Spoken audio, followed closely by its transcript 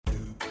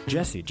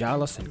Jesse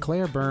Jollis and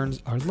Claire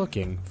Burns are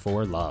looking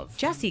for love.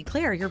 Jesse,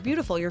 Claire, you're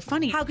beautiful, you're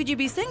funny. How could you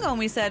be single? And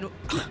we said...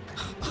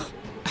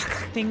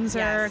 Things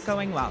are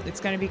going well. It's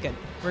going to be good.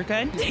 We're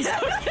good?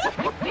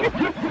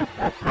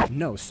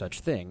 No such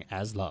thing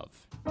as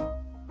love.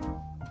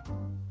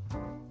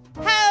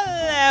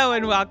 Hello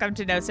and welcome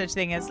to No Such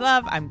Thing as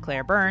Love. I'm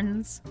Claire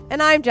Burns.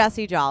 And I'm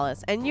Jesse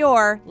Jollis, and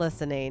you're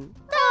listening.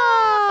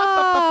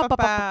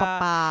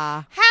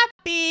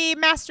 Happy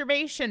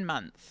Masturbation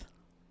Month.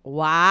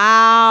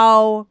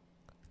 Wow.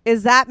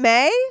 Is that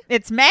May?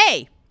 It's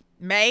May.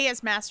 May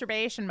is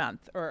Masturbation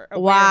Month or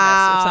awareness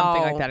or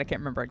something like that. I can't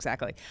remember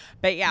exactly.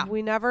 But yeah.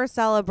 We never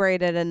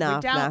celebrated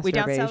enough masturbation. We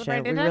don't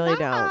celebrate it We really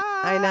enough.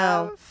 don't. I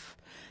know.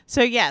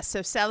 So yes,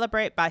 so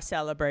celebrate by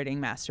celebrating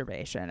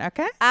masturbation,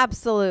 okay?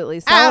 Absolutely.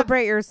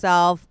 Celebrate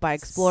yourself by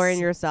exploring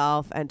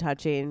yourself and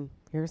touching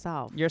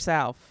yourself.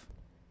 Yourself.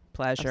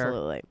 Pleasure.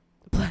 Absolutely.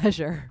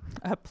 Pleasure.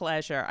 A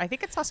pleasure. I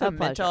think it's also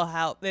mental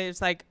health.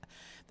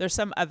 There's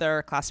some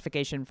other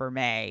classification for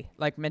May,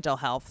 like mental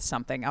health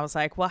something. I was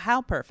like, well,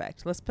 how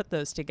perfect. Let's put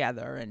those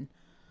together and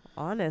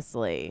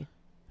honestly,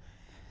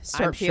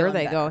 start I'm sure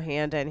they better. go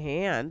hand in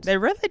hand. They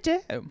really do.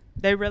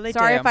 They really do.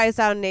 Sorry if I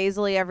sound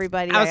nasally,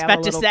 everybody. I was about have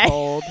a to little say.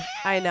 cold.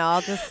 I know.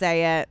 I'll just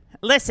say it.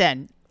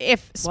 Listen,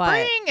 if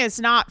spring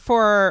is not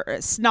for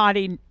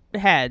snotty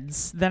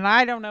heads, then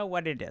I don't know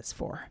what it is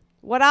for.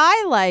 What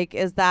I like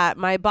is that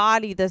my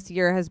body this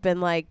year has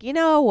been like, you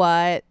know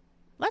what?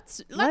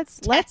 Let's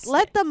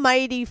let the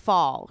mighty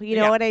fall. You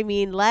know what I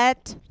mean?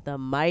 Let the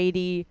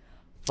mighty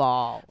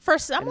fall. For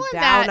someone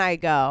and down I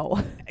go.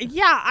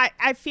 Yeah,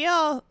 I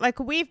feel like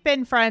we've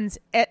been friends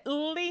at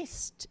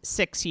least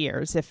 6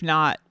 years, if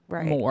not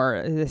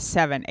more,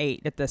 7,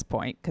 8 at this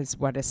point, because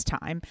what is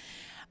time?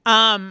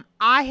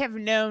 I have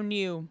known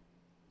you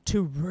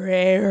to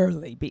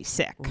rarely be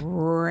sick.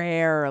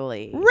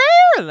 Rarely.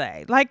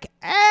 Like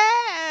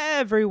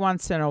every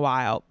once in a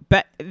while.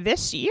 But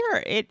this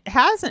year, it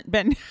hasn't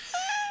been...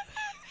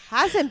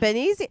 Hasn't been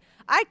easy.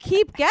 I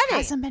keep getting.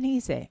 Hasn't been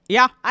easy.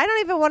 Yeah. I don't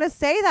even want to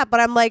say that, but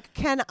I'm like,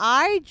 can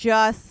I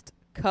just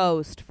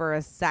coast for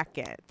a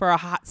second? For a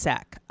hot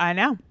sec. I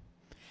know.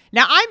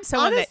 Now, I'm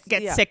someone that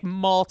gets sick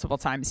multiple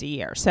times a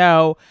year.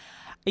 So,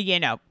 you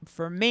know,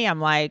 for me, I'm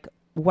like,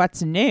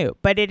 what's new?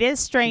 But it is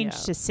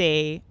strange to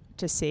see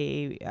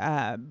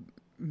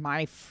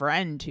my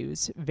friend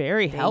who's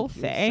very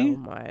healthy. Thank you so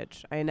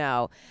much. I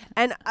know.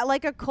 And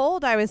like a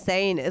cold, I was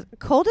saying,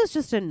 cold is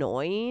just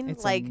annoying.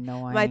 It's like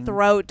annoying. My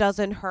throat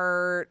doesn't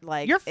hurt.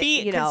 Like your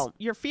feet,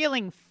 you're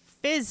feeling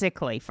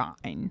physically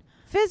fine.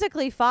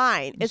 Physically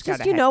fine. It's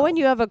just, when when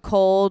you have a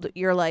cold,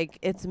 you're like,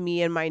 it's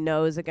me and my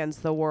nose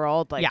against the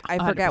world. Like, I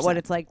forget 100%. what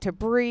it's like to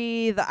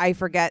breathe. I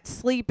forget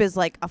sleep is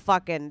like a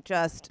fucking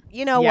just,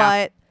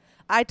 what?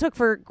 I took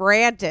for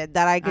granted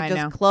that I could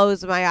just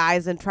close my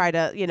eyes and try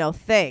to,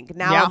 think.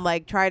 Now I'm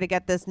like trying to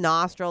get this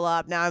nostril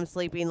up. Now I'm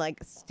sleeping like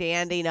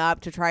standing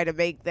up to try to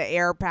make the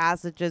air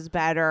passages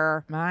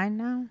better. I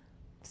know.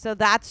 So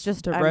that's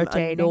just, I'm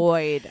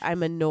annoyed.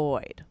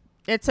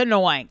 It's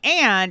annoying.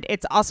 And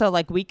it's also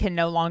like we can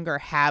no longer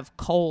have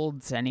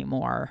colds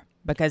anymore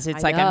because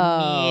it's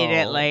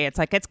immediately, it's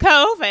like, it's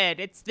COVID.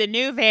 It's the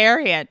new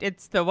variant.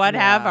 It's the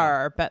whatever.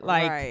 Yeah, but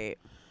like,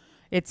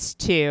 it's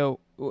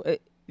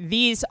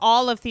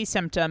all of these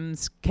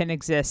symptoms can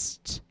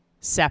exist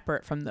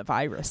separate from the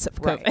virus of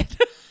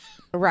COVID.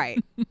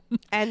 Right.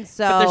 And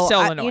so, but they're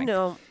still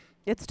annoying.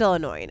 It's still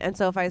annoying. And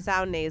so if I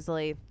sound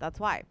nasally, that's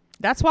why.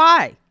 That's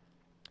why.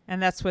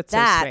 And that's what's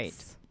so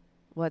sweet.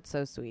 What's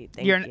so sweet.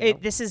 Thank you.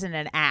 This isn't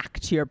an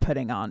act you're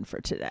putting on for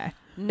today.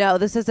 No,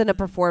 this isn't a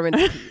performance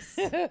piece.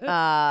 This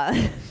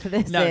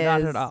is not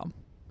at all.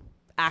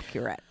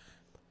 Accurate.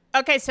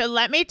 Okay, so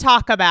let me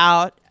talk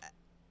about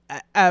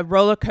a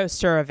roller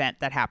coaster event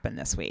that happened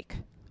this week.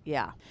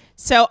 Yeah.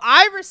 So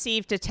I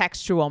received a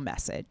textual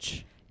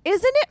message.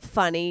 Isn't it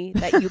funny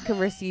that you can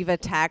receive a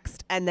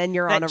text and then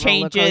you're on a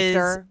roller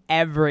coaster?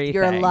 Everything.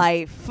 Your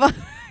life.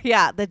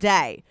 Yeah, the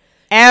day.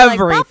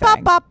 Everything. Like,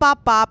 bop, bop, bop,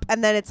 bop, bop,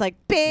 and then it's like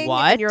bing.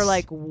 What? And you're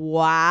like,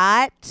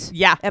 what?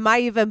 Yeah. Am I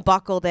even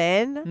buckled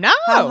in? No.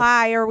 How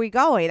high are we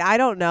going? I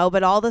don't know,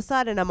 but all of a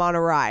sudden I'm on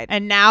a ride.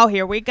 And now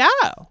here we go.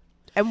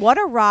 And what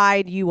a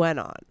ride you went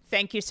on.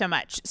 Thank you so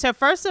much. So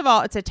first of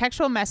all, it's a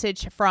textual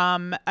message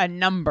from a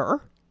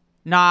number,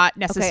 not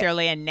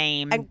necessarily a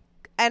name.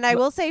 And I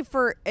will say,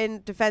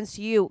 in defense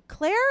to you,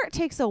 Claire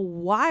takes a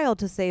while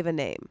to save a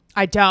name.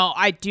 I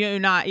do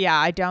not. Yeah,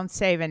 I don't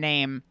save a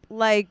name.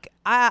 Like,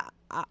 I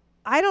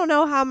don't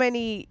know how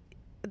many.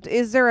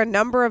 Is there a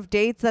number of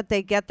dates that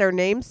they get their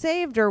name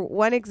saved, or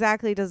when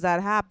exactly does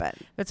that happen?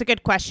 That's a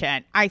good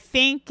question. I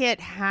think it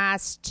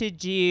has to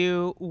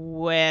do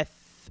with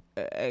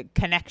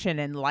connection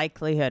and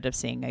likelihood of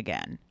seeing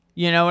again.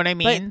 You know what I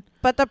mean?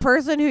 But the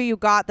person who you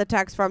got the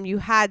text from, you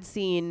had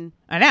seen.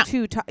 I know.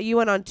 You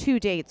went on 2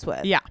 dates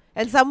with. Yeah.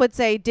 And some would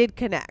say did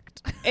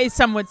connect.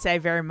 Some would say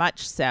very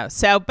much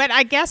so. But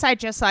I guess I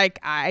just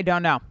I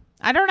don't know.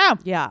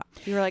 Yeah.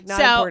 You were like,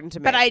 not important to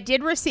me. But I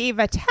did receive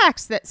a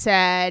text that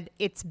said,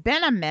 it's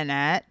been a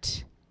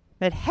minute,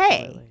 but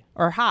hey,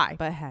 or hi.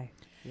 But hey.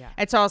 Yeah.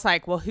 And so I was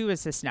like, well, who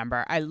is this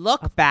number? I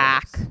look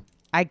back. Course.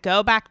 I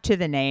go back to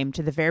the name,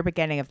 to the very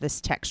beginning of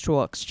this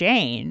textual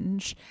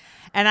exchange,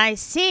 and I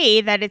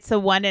see that it's the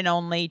one and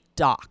only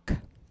Doc.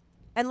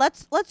 And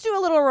let's do a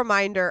little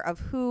reminder of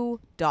who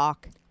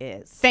Doc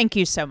is. Thank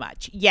you so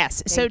much.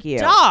 Yes. Thank you.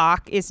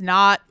 Doc is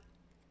not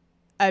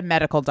a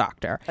medical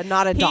doctor.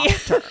 Not a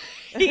doctor.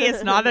 He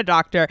is not a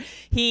doctor.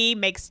 He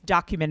makes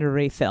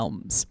documentary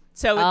films.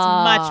 So it's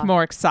much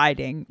more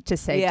exciting to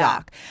say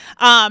Doc.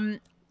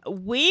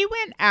 We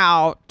went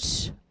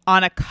out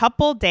on a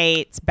couple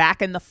dates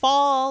back in the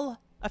fall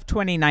of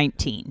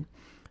 2019.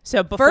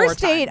 So before first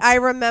date, I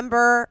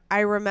remember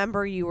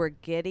you were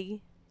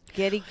giddy.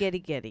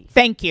 Giddy.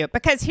 Thank you.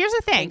 Because here's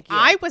the thing.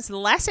 I was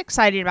less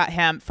excited about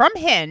him from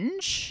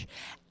Hinge.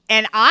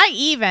 And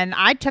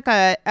I took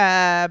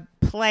a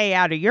play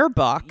out of your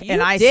book.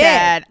 I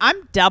said,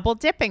 I'm double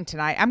dipping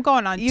tonight. I'm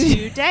going on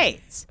 2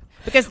 dates.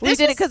 Because we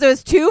did it because it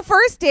was 2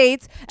 first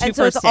dates. And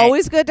so it's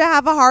always good to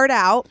have a heart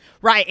out.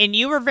 Right. And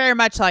you were very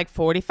much like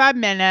 45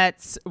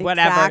 minutes,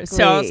 whatever. Exactly.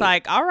 So I was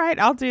like, all right,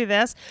 I'll do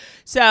this.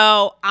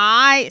 So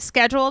I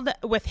scheduled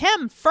with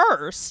him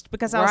first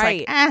because I was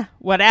like,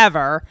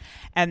 whatever.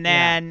 And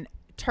then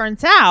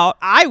turns out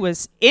I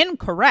was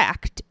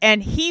incorrect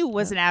and he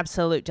was an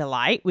absolute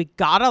delight. We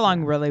got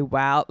along really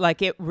well.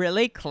 Like it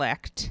really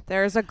clicked.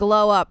 There's a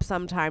glow up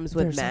sometimes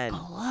with men.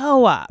 There's a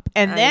glow up.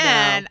 And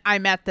then I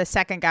met the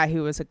second guy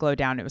who was a glow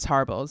down. It was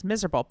horrible. It was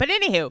miserable. But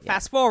anywho,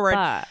 fast forward.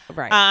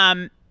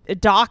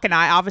 Doc and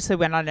I obviously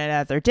went on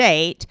another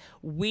date.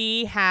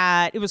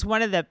 It was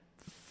one of the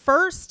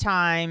first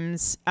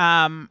times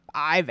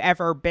I've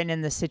ever been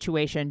in the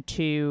situation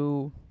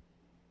to...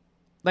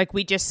 Like,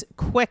 we just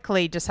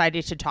quickly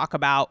decided to talk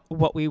about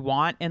what we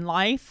want in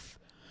life.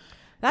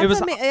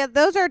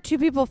 Those are 2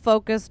 people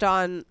focused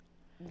on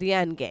the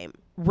end game.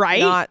 Right.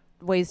 Not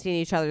wasting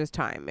each other's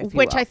time,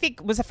 Which I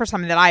think was the first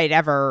time that I had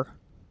ever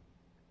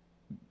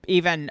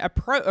even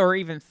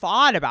even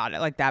thought about it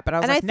like that. But I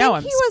was like, no,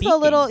 I'm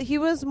speaking. He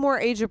was more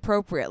age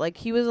appropriate. Like,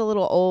 he was a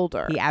little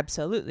older. He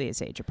absolutely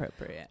is age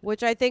appropriate.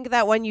 Which I think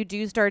that when you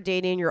do start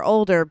dating and you're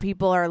older,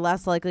 people are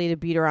less likely to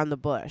beat around the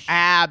bush.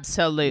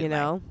 Absolutely. You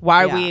know?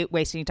 Why are we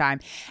wasting time?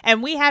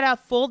 And we had a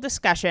full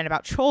discussion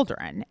about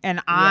children.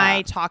 And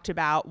I talked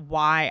about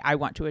why I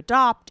want to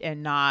adopt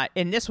and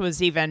this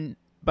was even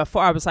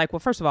before I was like, well,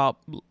 first of all,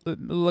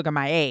 look at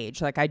my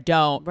age. Like, I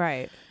don't.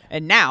 Right.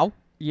 And now,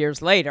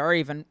 years later,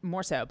 even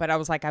more so. But I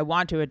was like, I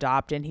want to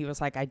adopt. And he was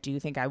like, I do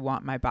think I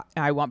want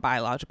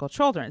biological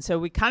children. So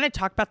we kind of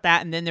talked about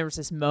that. And then there was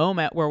this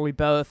moment where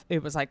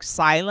it was like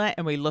silent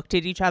and we looked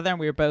at each other and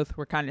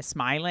were kind of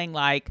smiling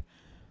like,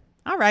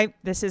 all right,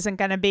 this isn't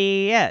going to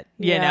be it.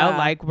 You know,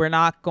 like we're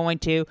not going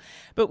to,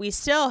 but we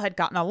still had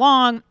gotten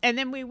along. And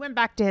then we went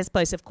back to his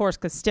place, of course,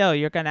 because still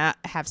you're going to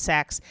have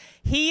sex.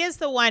 He is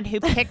the one who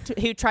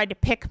who tried to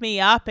pick me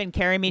up and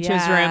carry me to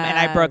his room. And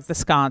I broke the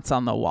sconce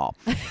on the wall.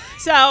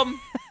 So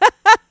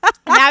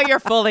now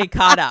you're fully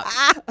caught up.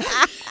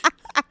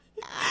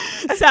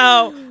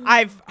 So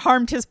I've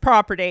harmed his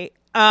property.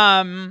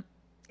 Anywho,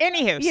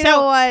 you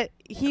know what?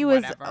 He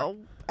was...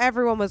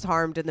 everyone was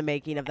harmed in the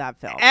making of that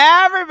film.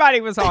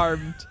 Everybody was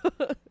harmed.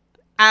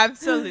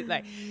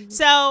 Absolutely.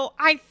 So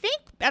I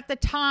think at the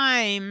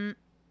time,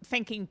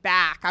 thinking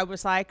back, I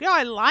was like,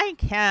 I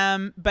like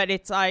him, but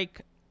it's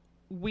like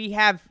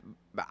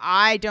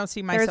I don't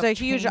see myself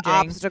There's a huge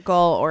obstacle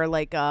or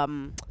like,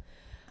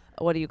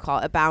 what do you call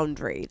it? A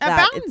boundary.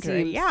 It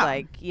seems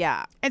like,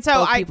 and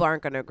so people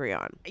aren't going to agree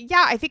on.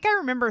 Yeah, I think I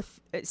remember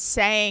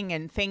saying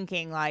and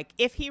thinking like,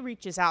 if he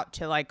reaches out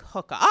to like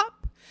hook up,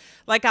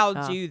 like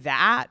I'll do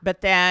that,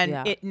 but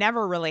then it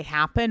never really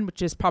happened,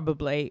 which is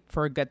probably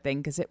for a good thing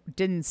because it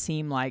didn't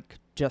seem like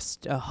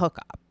just a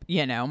hookup,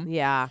 you know?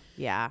 Yeah.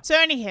 So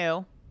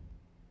anywho,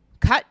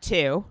 cut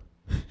to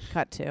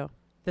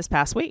this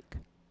past week.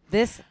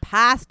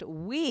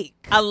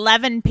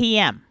 11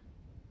 p.m.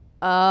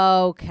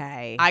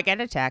 Okay. I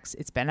get a text.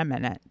 It's been a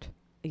minute.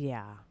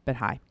 Yeah. But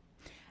hi.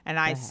 And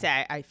I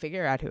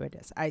figure out who it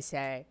is. I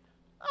say,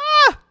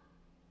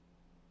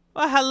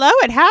 well, hello,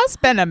 it has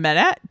been a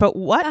minute, but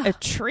what a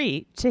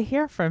treat to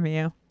hear from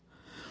you.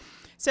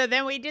 So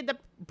then we did the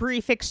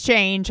brief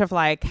exchange of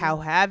like, how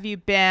have you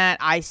been?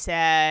 I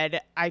said,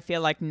 I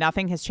feel like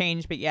nothing has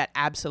changed, but yet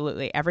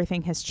absolutely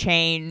everything has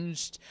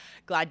changed.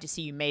 Glad to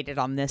see you made it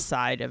on this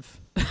side of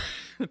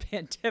the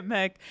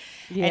pandemic.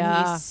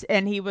 Yeah.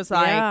 And he was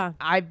like,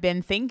 I've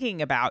been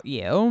thinking about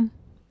you.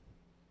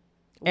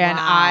 And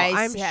wow,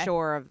 I'm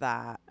sure of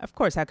that. Of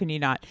course, how can you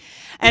not?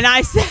 And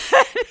I said...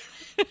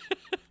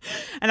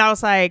 And I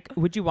was like,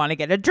 would you want to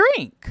get a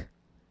drink?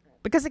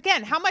 Because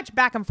again, how much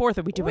back and forth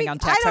are we doing on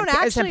text? I don't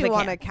actually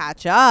want to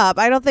catch up.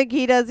 I don't think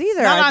he does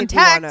either. Not I on think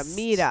text. we want to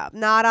meet up.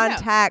 Not on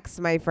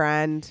text, my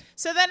friend.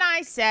 So then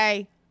I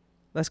say,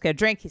 let's get a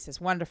drink. He says,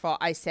 wonderful.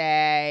 I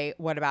say,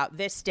 what about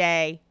this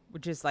day?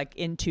 Which is like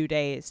in 2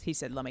 days. He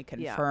said, let me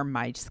confirm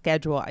my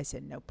schedule. I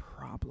said, no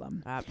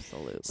problem.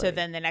 Absolutely. So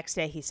then the next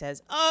day he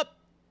says,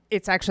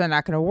 it's actually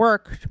not going to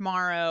work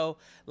tomorrow.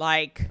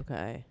 Like,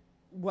 okay.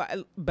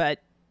 But,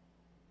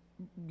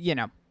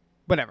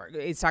 whatever,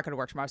 it's not going to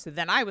work tomorrow. So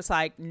then I was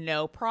like,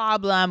 no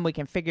problem. We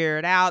can figure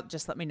it out.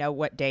 Just let me know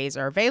what days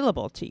are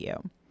available to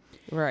you.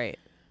 Right.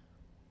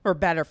 Or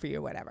better for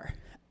you, whatever.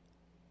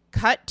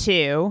 Cut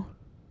to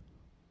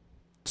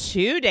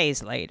 2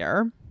 days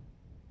later,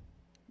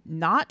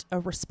 not a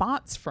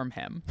response from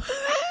him.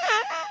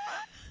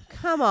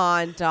 Come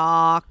on,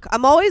 Doc.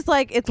 I'm always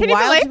like, it's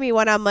wild to me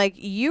when I'm like,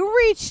 you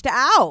reached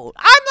out.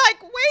 I'm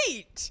like,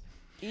 wait.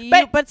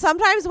 But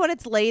sometimes when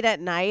it's late at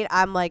night,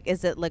 I'm like,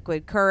 is it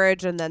liquid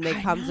courage? And then they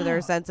come to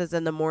their senses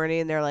in the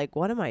morning and they're like,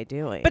 what am I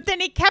doing? But then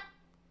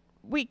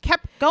we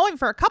kept going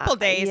for a couple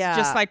days,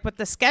 just like with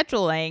the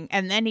scheduling,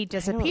 and then he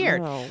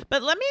disappeared.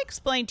 But let me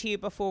explain to you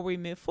before we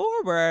move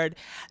forward,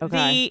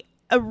 the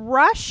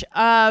rush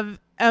of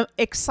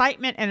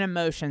excitement and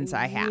emotions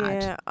I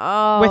had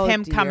with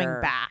him coming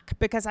back,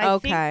 because I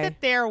think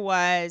that there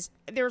was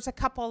a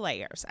couple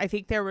layers. I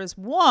think there was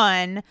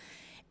one.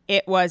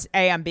 It was,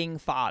 I'm being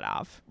thought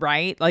of,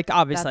 right? Like,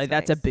 obviously,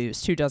 that's nice. A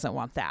boost. Who doesn't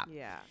want that?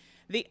 Yeah.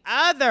 The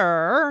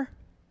other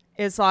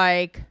is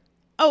like,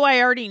 oh,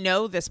 I already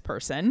know this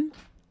person.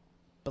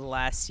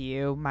 Bless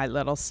you, my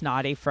little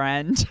snotty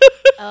friend.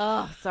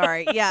 Oh,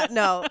 sorry. Yeah,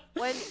 no.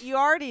 When you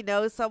already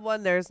know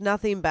someone, there's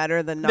nothing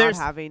better than not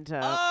having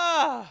to.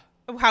 Oh,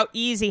 how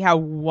easy, how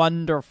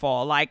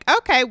wonderful. Like,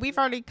 okay, we've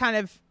already kind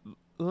of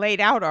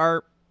laid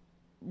out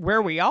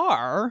where we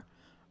are.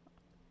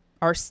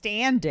 Our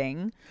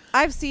standing.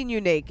 I've seen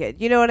you naked.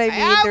 You know what I mean?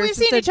 Yeah, we've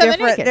seen each other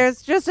naked.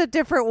 There's just a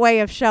different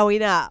way of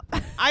showing up.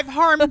 I've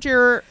harmed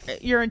your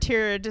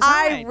interior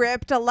design. I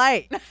ripped a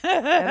light,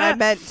 and I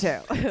meant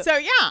to. So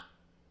yeah,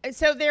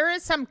 so there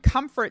is some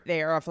comfort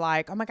there of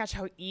like, oh my gosh,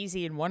 how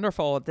easy and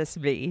wonderful would this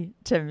be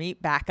to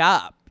meet back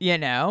up? You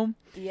know?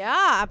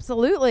 Yeah,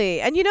 absolutely.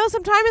 And you know,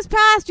 some time has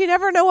passed. You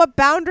never know what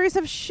boundaries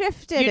have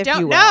shifted. You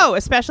don't know,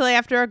 especially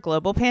after a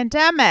global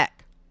pandemic.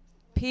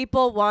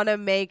 People want to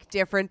make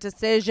different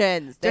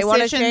decisions. They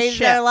want to change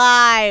their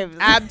lives.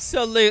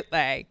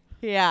 Absolutely.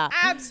 Yeah.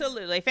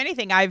 Absolutely. If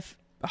anything, I've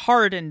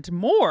hardened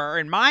more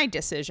in my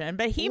decision,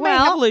 but he may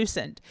have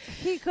loosened.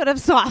 He could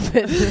have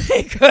softened.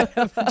 He could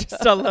have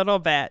just a little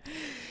bit.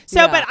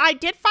 So, but I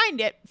did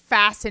find it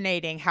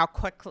fascinating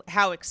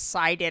how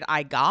excited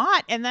I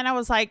got. And then I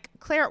was like,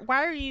 Claire,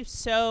 why are you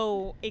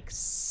so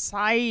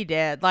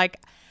excited? Like,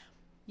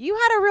 you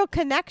had a real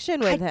connection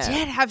with him. I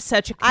did have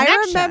such a connection.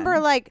 I remember,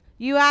 like,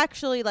 you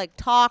actually, like,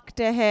 talked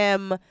to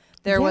him.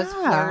 There was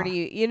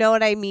flirty. You know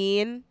what I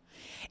mean?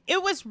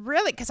 It was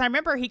really, because I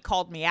remember he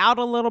called me out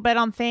a little bit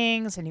on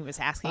things, and he was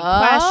asking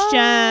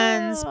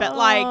questions. But,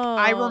 like,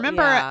 I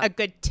remember a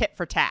good tit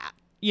for tat.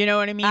 You know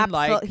what I mean?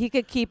 Absolutely. Like, he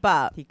could keep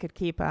up. He could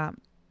keep up.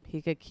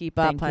 He could keep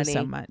up, honey. Thank you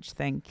so much.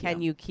 Thank you.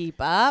 Can you keep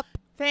up?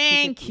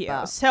 Thank you.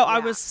 So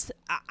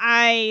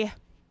I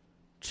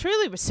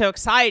truly was so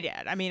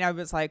excited. I mean, I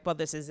was like, well,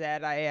 this is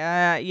it.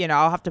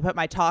 I'll have to put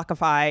my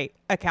Talkify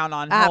account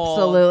on hold.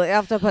 Absolutely. I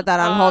have to put that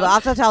on hold. I'll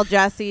have to tell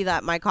Jesse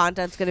that my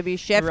content's going to be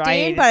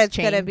shifting, but it's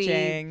going to be,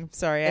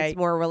 it's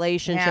more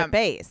relationship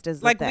based.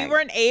 Is like, the thing. We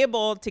weren't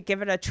able to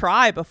give it a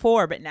try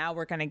before, but now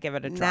we're going to give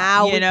it a try.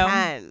 Now we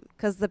can,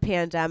 because the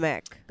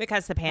pandemic.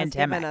 Because the pandemic.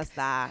 Has given us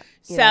that.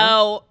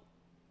 So,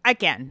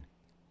 again,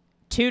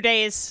 2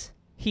 days,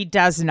 he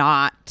does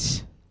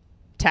not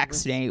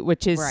text me,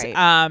 which is then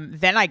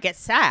I get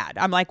sad.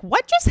 I'm like,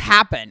 what just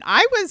happened?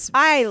 I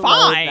fine.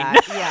 Love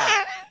that.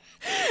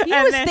 Yeah. He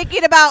was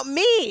thinking about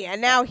me,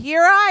 and now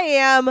here I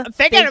am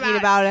thinking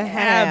about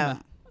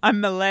him.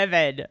 I'm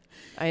livid.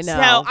 I know.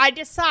 So I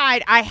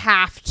decide I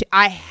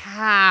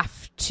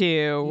have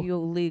to. You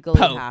legally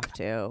have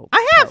to.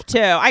 I have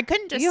to. I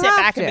couldn't just sit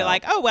back and be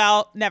like, oh,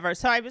 well, never.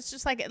 So I was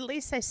just like, at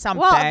least say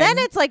something. Well, then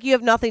it's like you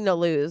have nothing to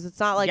lose. It's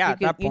not like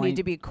you need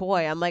to be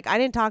coy. I'm like, I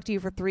didn't talk to you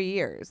for 3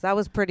 years. That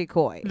was pretty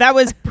coy. That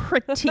was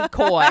pretty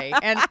coy.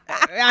 And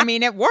I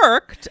mean, it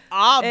worked,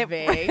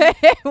 obviously.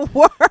 It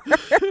worked.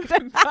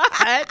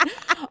 But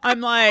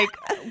I'm like,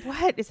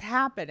 what is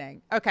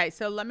happening? Okay,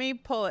 so let me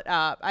pull it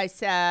up. I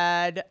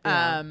said,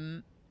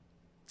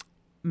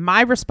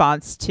 my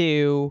response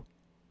to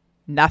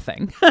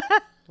nothing.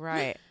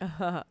 Right.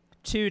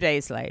 2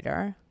 days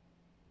later.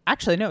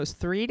 Actually, no, it was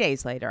 3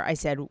 days later. I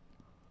said,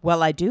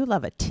 well, I do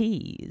love a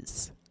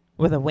tease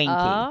with a winky.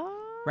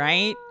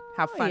 Right?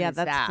 How fun is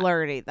that? Yeah, that's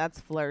flirty. That's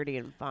flirty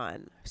and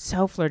fun.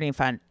 So flirty and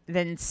fun.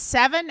 Then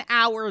 7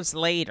 hours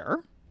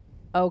later.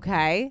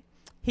 Okay.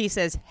 He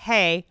says,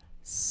 hey,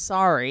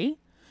 sorry.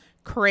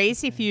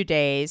 Crazy few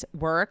days.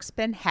 Work's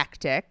been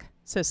hectic.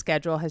 So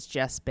schedule has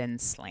just been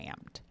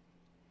slammed.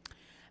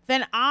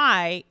 Then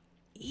I,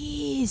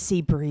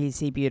 easy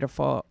breezy,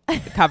 beautiful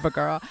cover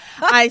girl,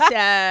 I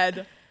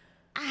said,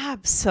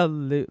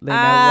 absolutely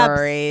no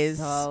worries.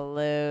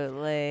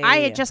 Absolutely. I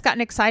had just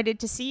gotten excited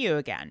to see you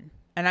again.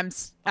 And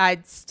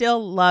I'd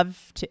still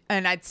love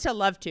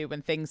to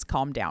when things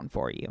calm down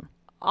for you.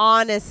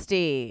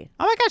 Honesty.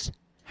 Oh my gosh.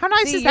 How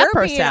nice is that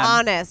person? You're being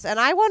honest, and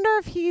I wonder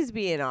if he's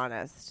being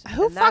honest.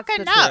 Who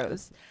fucking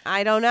knows?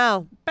 I don't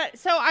know. But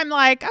so I'm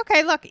like,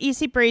 okay, look,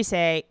 easy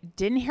breezy.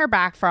 Didn't hear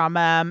back from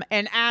him,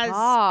 and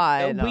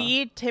as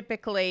we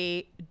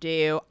typically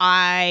do,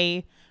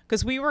 I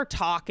because we were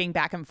talking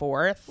back and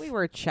forth. We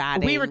were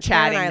chatting.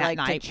 Karen and I that like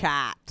night. To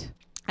chat.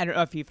 I don't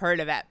know if you've heard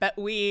of it, but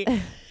we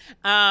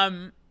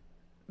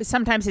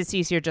sometimes it's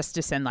easier just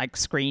to send like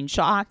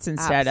screenshots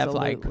instead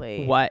Absolutely. of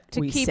like what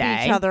to we keep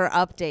say. each other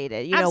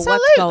updated. You Absolutely. know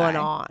what's going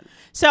on.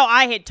 So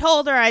I had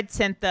told her I'd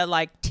sent the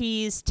like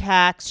tease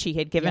text. She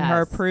had given her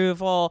Yes.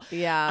 approval.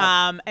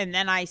 Yeah. And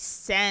then I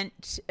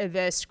sent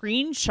the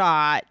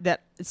screenshot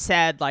that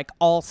said like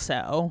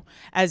also,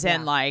 as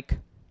in like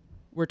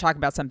we're talking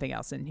about something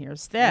else and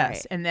here's this.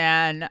 Right. And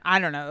then I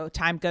don't know,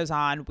 time goes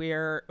on.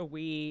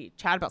 We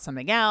chat about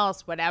something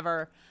else,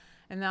 whatever.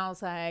 And then I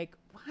was like,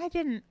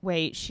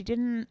 she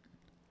didn't.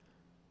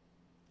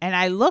 And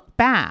I look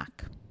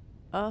back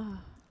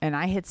and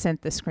I had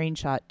sent the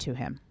screenshot to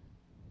him.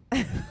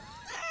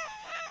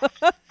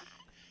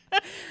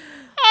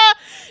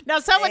 Now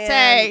some would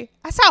say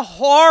that's a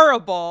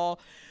horrible,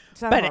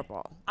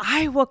 horrible.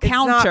 I will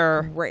counter.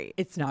 It's not great.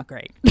 It's not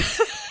great.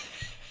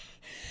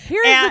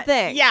 Here's the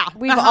thing. Yeah,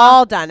 we've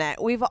all done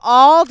it. We've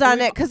all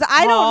done it because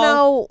I don't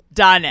know.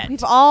 Done it.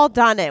 We've all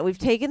done it. We've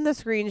taken the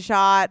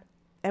screenshot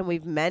and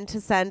we've meant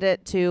to send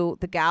it to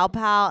the gal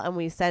pal and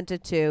we sent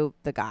it to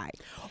the guy.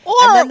 Or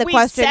and then the we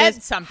question said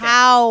is something.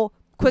 how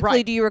quickly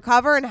Right. do you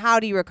recover and how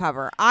do you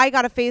recover? I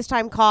got a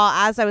FaceTime call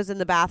as I was in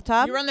the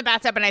bathtub. You were in the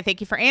bathtub, and I thank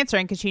you for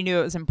answering because you knew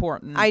it was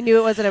important. I knew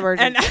it was an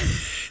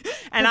emergency.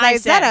 And I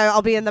said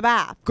I'll be in the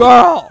bath.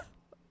 girl.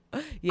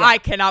 Yeah. I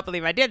cannot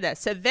believe I did this.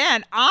 So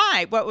then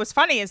what was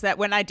funny is that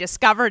when I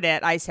discovered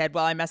it, I said,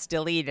 well, I must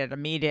delete it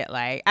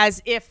immediately,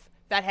 as if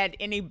that had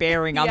any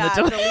bearing on the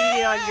delete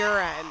it on your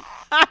end.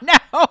 I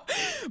know.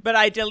 But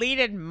I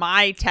deleted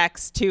my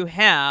text to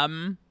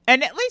him.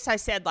 And at least I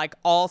said, like,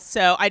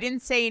 also, I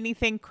didn't say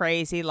anything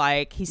crazy,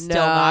 like he's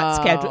still not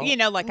scheduled. You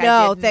know, like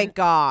I didn't. Thank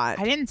God.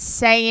 I didn't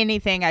say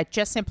anything. I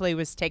just simply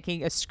was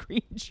taking a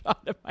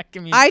screenshot of my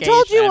communication. I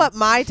told you what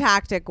my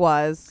tactic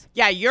was.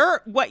 Yeah,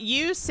 what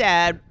you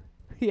said.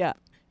 Yeah.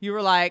 You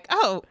were like,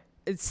 oh,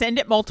 send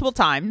it multiple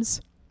times.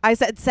 I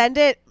said,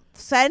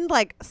 send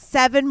like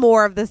 7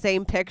 more of the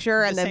same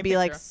picture and then be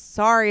like,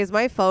 sorry, is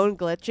my phone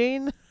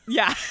glitching?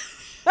 Yeah.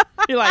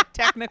 You're like,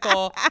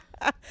 technical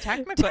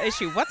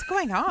issue. What's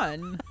going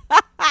on?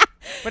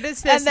 What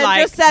is this? And then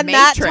like just send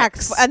Matrix? that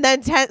text, and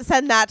then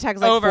send that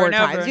text like Over 4 and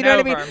times. over You know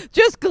and what I mean? over.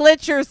 Just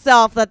glitch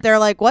yourself that they're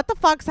like, what the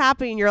fuck's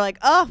happening? You're like,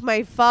 oh,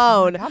 my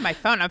phone. Oh, my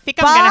phone. I think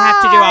I'm going to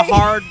have to do a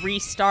hard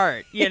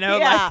restart. You know,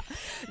 yeah.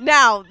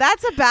 Now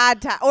that's a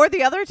bad or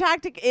the other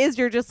tactic is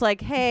you're just like,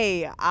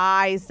 hey,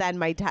 I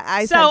send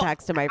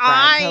text to my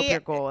friends. Hope you're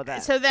cool with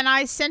it. So then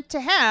I sent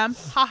to him,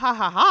 ha ha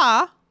ha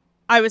ha.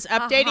 I was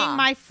updating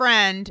my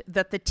friend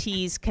that the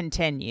tease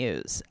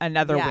continues.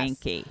 Another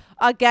winky.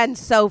 Again,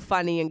 so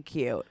funny and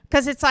cute.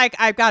 Because it's like,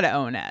 I've got to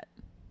own it.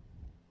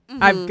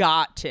 Mm-hmm. I've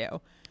got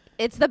to.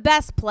 It's the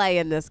best play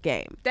in this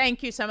game.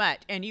 Thank you so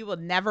much. And you will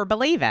never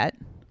believe it.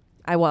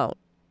 I won't.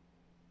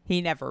 He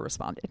never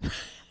responded.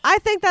 I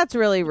think that's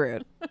really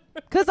rude.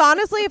 Because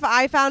honestly, if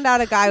I found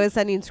out a guy was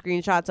sending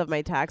screenshots of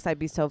my text, I'd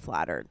be so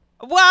flattered.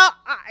 Well,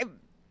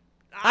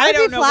 I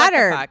don't be know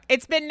flattered. what the fuck.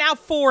 It's been now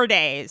 4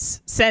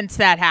 days since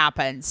that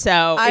happened. So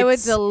I would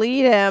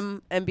delete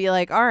him and be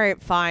like, all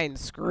right, fine,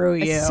 screw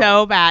you. It's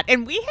so bad.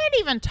 And we had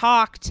even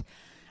talked,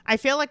 I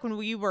feel like when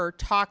we were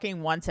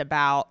talking once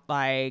about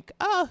like,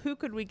 oh, who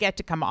could we get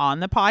to come on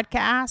the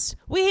podcast?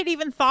 We had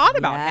even thought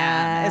about him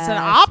as an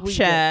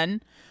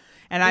option.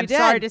 And I'm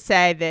sorry to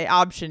say the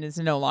option is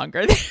no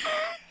longer there.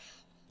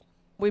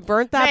 We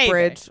burnt that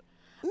bridge.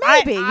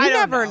 Maybe. You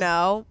never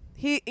know.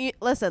 He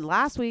listen,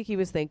 last week he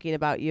was thinking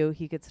about you.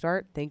 He could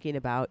start thinking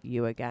about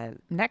you again.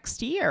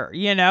 Next year,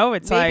 you know?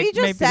 It's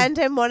maybe send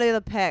him one of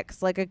the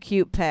pics, like a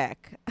cute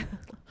pic.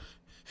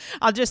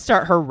 I'll just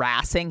start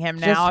harassing him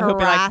now. He'll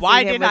be like,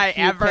 why did I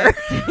ever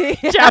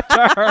chat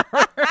to her?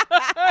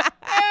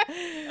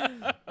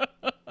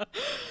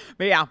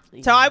 But yeah.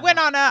 So I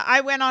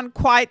went on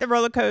quite the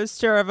roller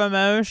coaster of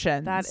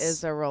emotions. That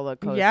is a roller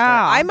coaster.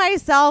 Yeah. I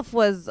myself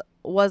was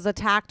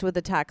attacked with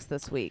a text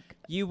this week.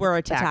 You were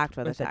attacked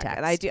with a text.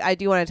 And I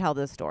do want to tell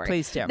this story.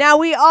 Please do. Now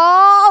we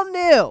all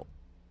knew.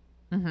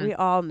 Mm-hmm. We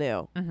all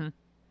knew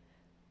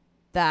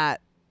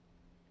that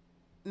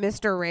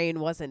Mr. Rain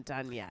wasn't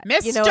done yet.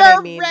 Mr. You know what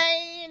I mean?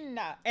 Rain.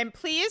 And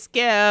please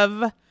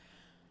give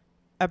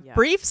a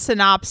brief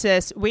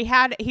synopsis.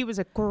 He was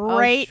a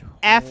great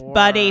F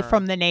buddy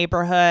from the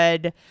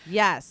neighborhood.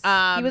 Yes.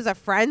 He was a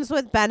friends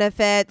with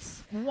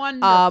benefits.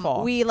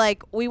 Wonderful. We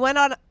went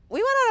on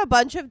a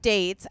bunch of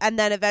dates, and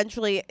then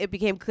eventually it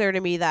became clear to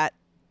me that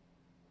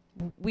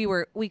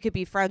we could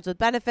be friends with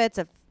benefits.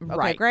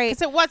 Okay, great.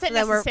 Because it wasn't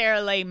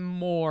necessarily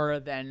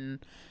more than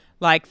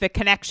like the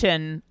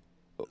connection.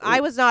 I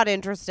was not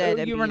interested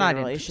in being in a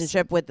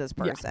relationship with this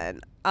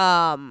person.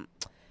 Yeah.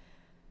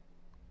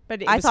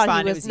 But I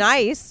thought he was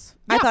nice.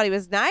 Yeah. I thought he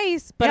was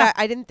nice, but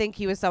I didn't think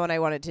he was someone I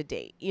wanted to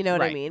date. You know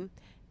what I mean?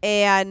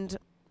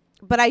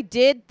 But I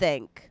did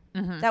think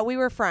that we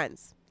were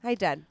friends. I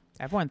did.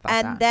 Everyone thought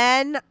and that.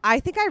 then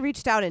I think I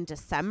reached out in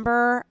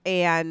December,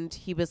 and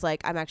he was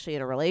like, I'm actually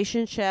in a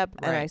relationship.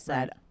 And I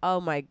said, oh,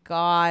 my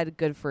God,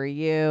 good for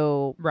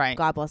you. Right.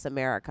 God bless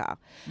America.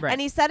 Right. And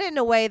he said it in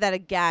a way that,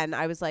 again,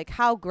 I was like,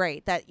 how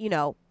great that, you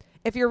know,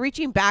 if you're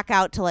reaching back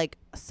out to like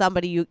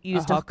somebody you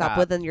used to hook up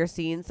with and you're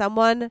seeing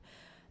someone,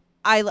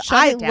 I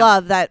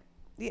love that.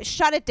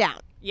 Shut it down.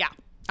 Yeah.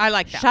 I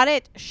like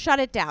that. Shut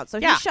it down. So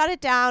he shut it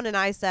down, and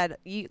I said,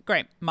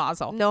 great.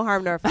 Mazel. No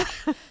harm, no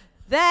foul.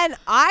 Then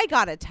I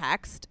got a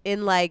text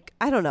in like,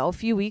 I don't know, a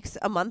few weeks,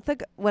 a month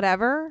ago,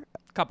 whatever.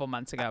 A couple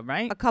months ago,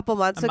 right? A couple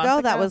months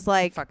ago that was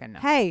like,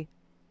 hey,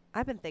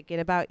 I've been thinking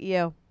about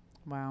you.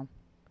 Wow.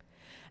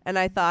 And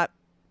I thought,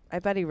 I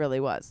bet he really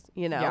was,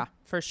 you know. Yeah,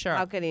 for sure.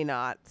 How could he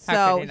not?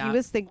 So he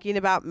was thinking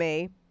about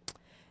me,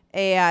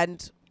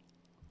 and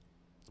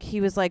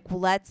he was like, well,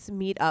 let's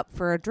meet up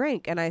for a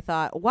drink. And I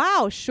thought,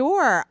 wow,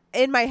 sure.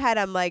 In my head,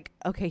 I'm like,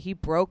 okay, he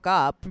broke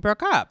up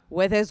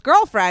with his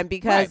girlfriend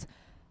because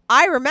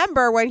I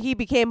remember when he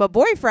became a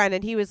boyfriend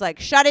and he was like,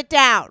 shut it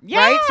down. Yeah.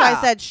 Right. So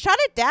I said, shut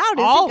it down.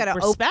 All isn't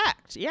going to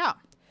respect. Yeah.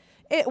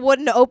 It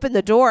wouldn't open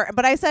the door.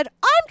 But I said,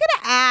 I'm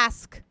going to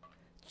ask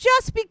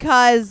just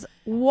because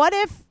what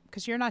if.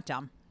 Because you're not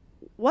dumb.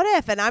 What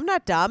if? And I'm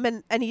not dumb.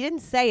 And he didn't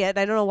say it.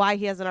 I don't know why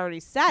he hasn't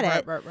already said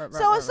it. Right,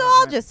 so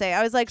I'll just say,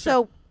 I was like,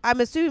 so I'm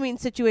assuming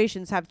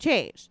situations have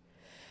changed.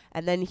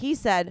 And then he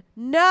said,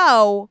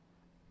 no,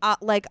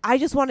 like I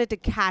just wanted to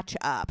catch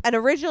up. And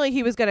originally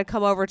he was going to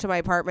come over to my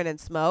apartment and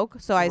smoke.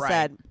 So I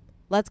said,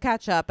 let's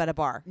catch up at a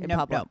bar in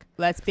public. Nope.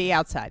 Let's be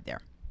outside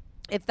there.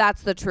 If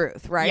that's the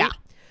truth, right? Yeah.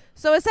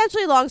 So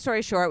essentially, long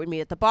story short, we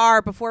meet at the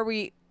bar. Before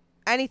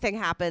anything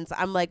happens,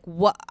 I'm like,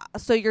 what?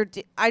 So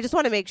I just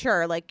want to make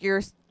sure, like,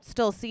 you're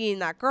still seeing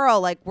that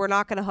girl. Like, we're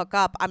not going to hook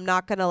up. I'm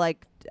not going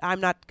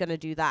to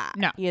do that.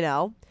 No. You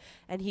know?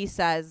 And he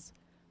says,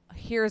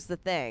 here's the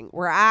thing.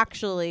 We're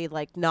actually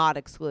like not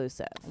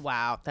exclusive.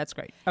 Wow. That's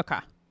great. Okay.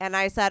 And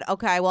I said,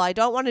 okay, well, I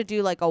don't want to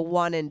do like a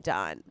one and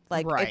done.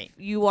 Like if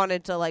you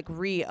wanted to like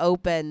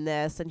reopen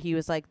this. And he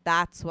was like,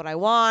 that's what I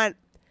want.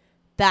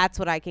 That's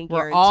what I can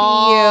guarantee We're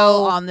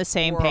all you. On the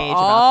same page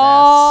about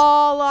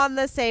all on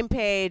the same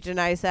page. And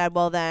I said,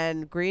 well,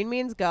 then green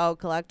means go.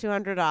 Collect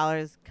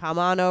 $200. Come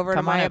on over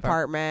to my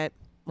apartment.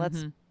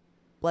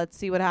 Let's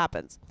see what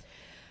happens.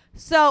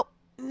 So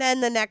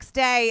then the next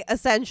day,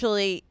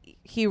 essentially,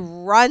 he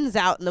runs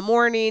out in the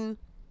morning.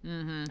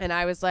 And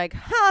I was like,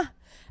 huh.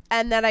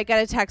 And then I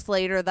get a text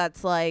later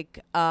that's like,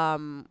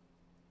 I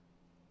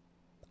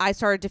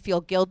started to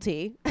feel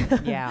guilty.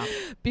 Yeah.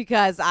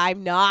 Because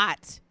I'm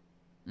not.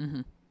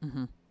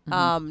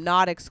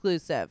 Not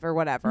exclusive or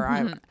whatever.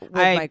 I'm with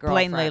my girlfriend.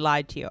 Blatantly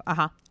lied to you.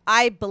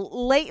 I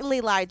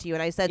blatantly lied to you.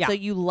 And I said, so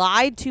you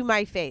lied to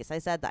my face. I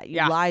said that. You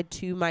lied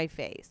to my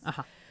face.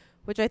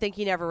 Which I think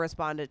he never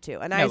responded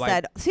to. And I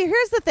said, see,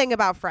 here's the thing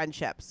about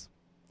friendships.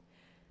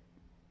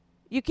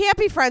 You can't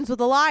be friends with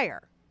a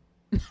liar.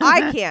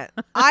 I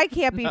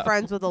can't be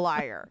friends with a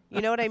liar.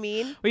 You know what I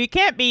mean? Well, you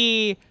can't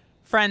be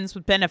friends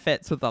with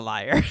benefits with a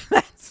liar.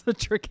 That's a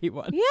tricky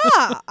one.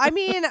 Yeah. I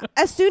mean,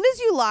 as soon as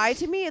you lie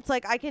to me, it's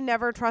like I can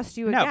never trust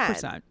you again. No, of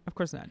course not. Of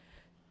course not.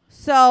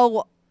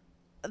 So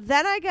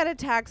then I get a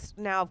text.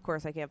 Now, of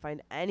course, I can't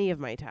find any of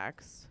my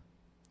texts.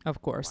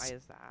 Of course. Why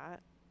is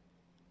that?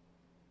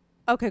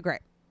 Okay,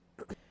 great.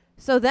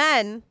 So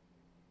then,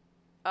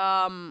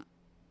 2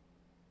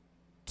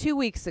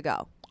 weeks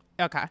ago.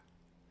 Okay.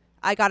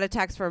 I got a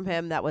text from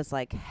him that was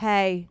like,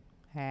 hey,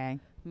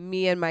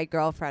 me and my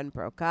girlfriend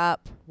broke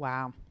up.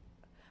 Wow.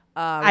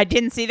 I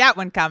didn't see that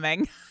one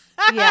coming.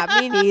 Yeah,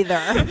 me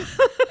neither.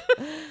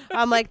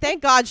 I'm like,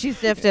 thank God she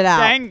sniffed it out.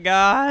 Thank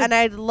God. And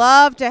I'd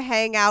love to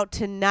hang out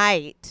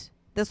tonight.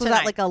 This was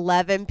at like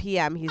 11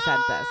 p.m. He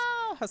sent this.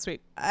 Oh, how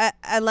sweet.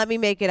 And let me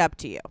make it up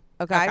to you.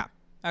 Okay?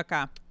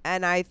 Okay.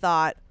 And I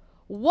thought,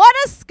 what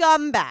a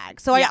scumbag.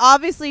 So I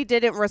obviously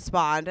didn't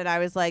respond. And I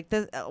was like,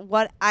 no,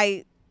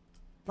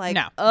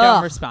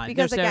 don't respond.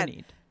 Because There's no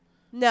need.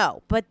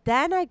 No, but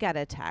then I get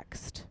a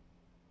text,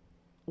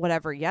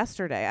 whatever,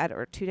 yesterday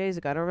or 2 days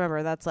ago, I don't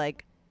remember. That's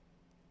like,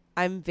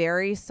 I'm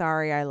very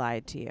sorry I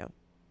lied to you.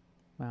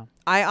 Wow.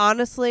 I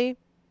honestly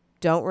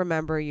don't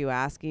remember you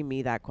asking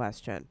me that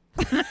question.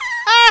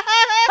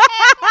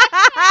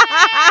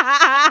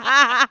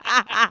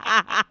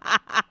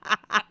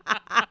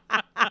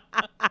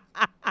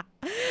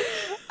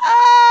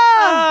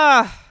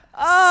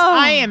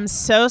 I am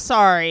so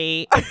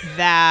sorry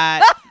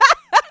that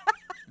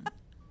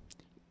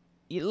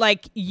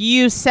like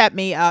you set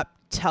me up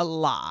to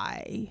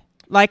lie.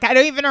 Like I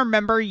don't even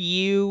remember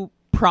you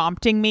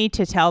prompting me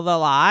to tell the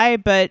lie,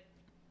 but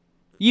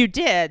you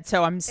did,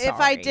 so I'm sorry. If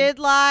I did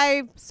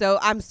lie, so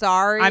I'm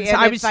sorry. I'm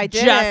sorry. If I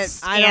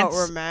didn't, I don't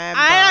remember.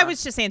 I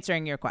was just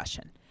answering your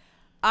question.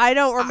 I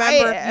don't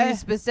remember if you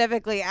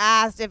specifically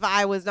asked if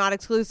I was not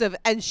exclusive,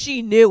 and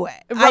she knew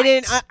it.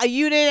 Right.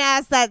 You didn't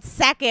ask that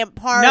second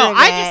part. No, of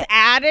I it. just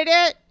added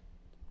it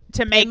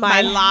to make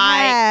my lie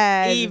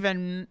head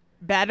even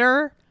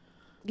better.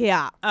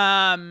 Yeah.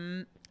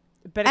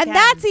 But again, and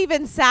that's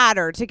even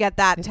sadder to get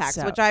that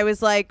text, which I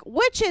was like,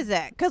 which is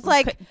it? Because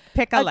like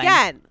pick a lane.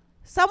 Again,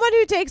 someone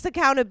who takes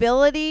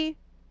accountability,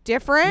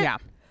 different. Yeah.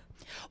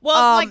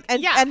 Well,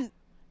 and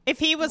if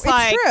he was it's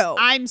like, true.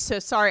 I'm so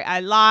sorry,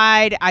 I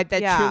lied.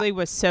 That Yeah. truly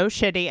was so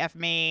shitty of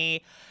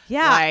me.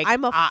 Yeah, Like,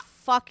 I'm a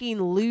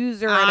fucking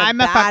loser. And I'm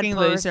a a bad fucking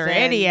person. loser,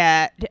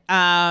 idiot.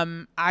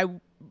 I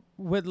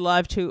would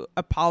love to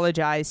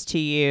apologize to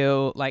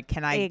you. Like,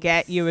 can I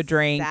get you a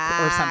drink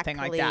or something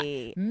like that?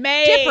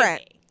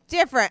 Exactly.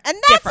 Different. And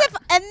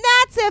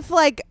that's if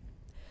like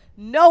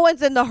no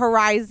one's in the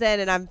horizon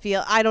and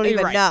I don't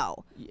even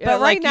know.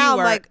 But right now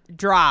I'm like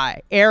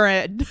dry,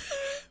 arid,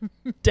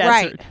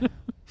 desert. Right.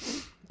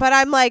 But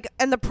I'm like,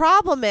 and the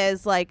problem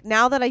is like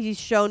now that he's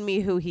shown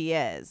me who he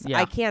is,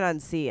 I can't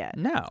unsee it.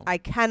 No. I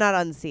cannot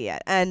unsee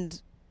it.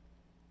 And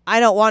I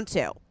don't want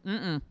to.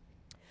 Mm-mm.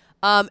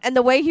 And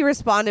the way he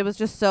responded was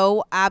just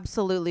so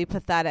absolutely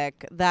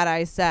pathetic that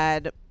I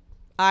said,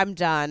 I'm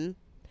done.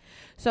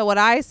 So what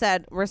I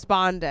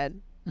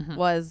responded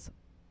was,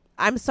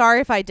 I'm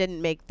sorry if I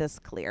didn't make this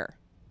clear.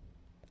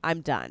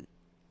 I'm done.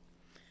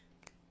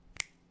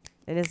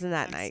 And isn't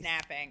that nice?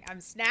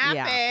 I'm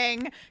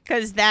snapping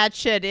because that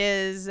shit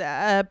is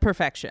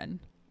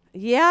perfection.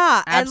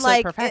 Yeah. Absolute and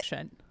like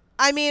perfection.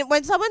 I mean,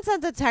 when someone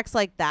sends a text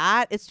like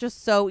that, it's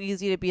just so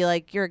easy to be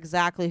like, you're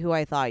exactly who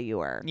I thought you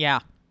were.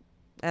 Yeah.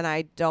 And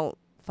I don't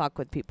fuck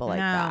with people like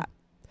that.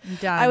 I'm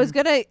done. I was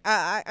going to,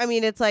 I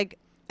mean, it's like,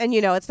 and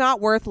it's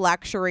not worth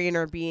lecturing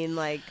or being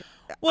like,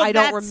 I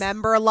don't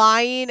remember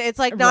lying. It's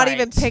like not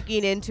even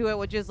picking into it,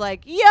 which is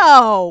like,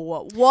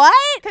 yo,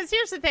 what? Because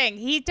here's the thing.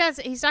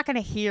 He's not going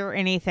to hear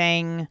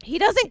anything. He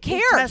doesn't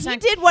care. He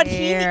did what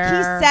he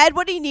said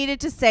what he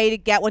needed to say to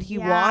get what he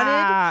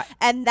wanted.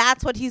 And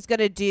that's what he's going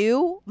to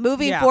do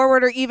moving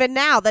forward or even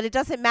now. That it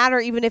doesn't matter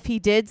even if he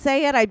did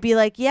say it. I'd be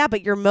like, yeah,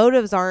 but your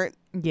motives aren't.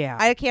 Yeah.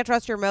 I can't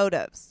trust your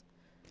motives.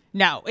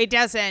 No, it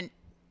doesn't.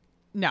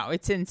 No,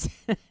 it's insane.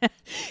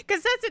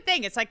 Because that's the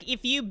thing. It's like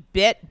if you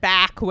bit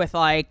back with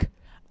like,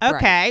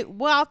 okay,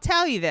 well, I'll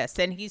tell you this.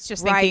 And he's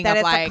just thinking that of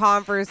it's like, a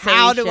conversation.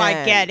 how do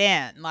I get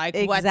in? Like,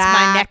 what's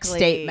my next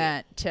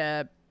statement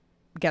to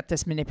get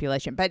this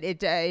manipulation? But it,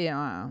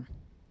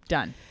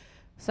 done.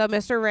 So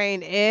Mr.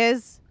 Rain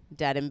is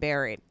dead and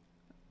buried.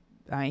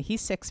 I mean,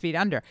 he's 6 feet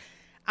under.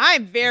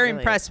 I'm very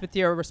impressed with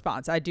your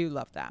response. I do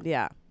love that.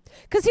 Yeah.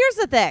 Because here's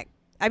the thing.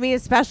 I mean,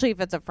 especially if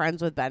it's a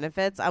friends with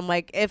benefits. I'm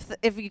like,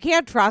 if you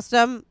can't trust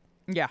them,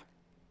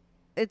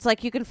 it's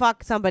like you can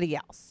fuck somebody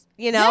else.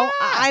 You know,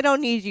 I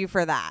don't need you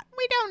for that.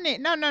 We don't need.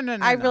 No.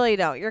 I really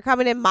don't. You're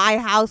coming in my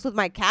house with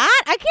my cat.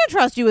 I can't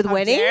trust you with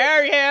Winnie. How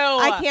dare you?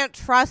 I can't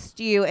trust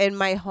you in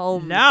my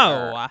home.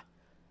 No. Sir.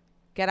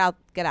 Get out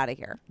of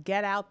here.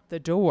 Get out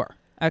the door.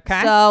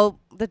 Okay. So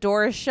the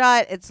door is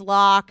shut. It's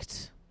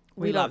locked.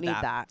 We don't need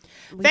that.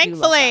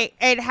 Thankfully,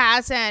 it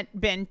hasn't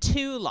been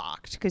too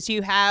locked because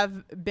you've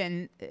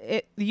been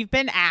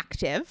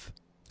active.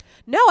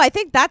 No, I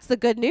think that's the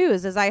good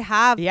news is I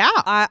have. Yeah.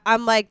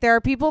 I'm like, there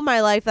are people in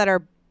my life that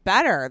are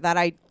better that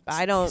I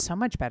don't. So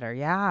much better.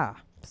 Yeah.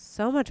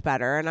 So much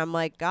better. And I'm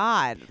like,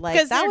 God,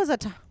 like that was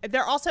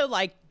they're also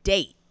like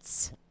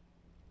dates.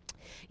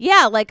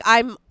 Yeah. Like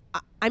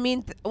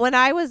when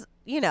I was,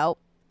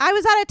 I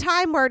was at a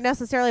time where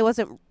necessarily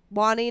wasn't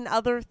wanting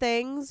other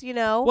things,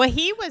 Well,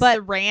 he was the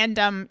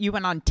random. You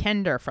went on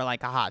Tinder for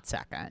like a hot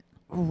second,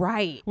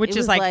 right? Which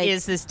is like,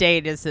 is this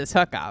date? Is this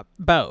hookup?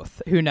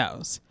 Both. Who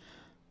knows?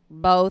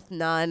 Both.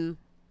 None.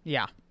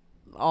 Yeah.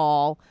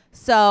 All.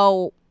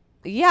 So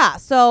yeah.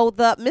 So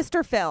the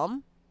Mr.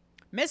 Film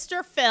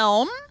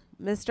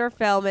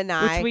and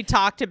I, which we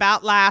talked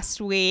about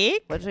last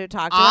week.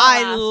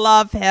 I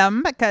love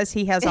him because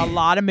he has a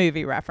lot of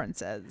movie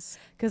references.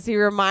 Because he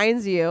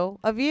reminds you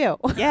of you.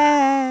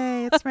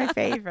 Yay. It's my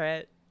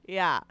favorite.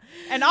 Yeah.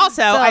 And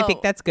also, I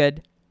think that's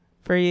good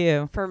for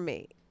you. For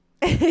me.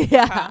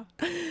 Yeah.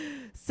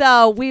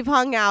 So we've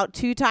hung out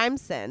 2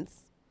 times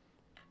since.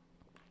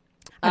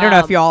 I don't know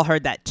if you all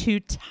heard that. 2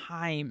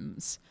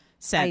 times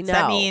since. I know.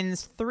 That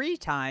means 3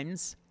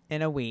 times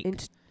in a week.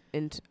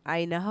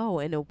 I know,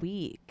 in a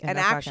week. And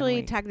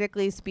actually,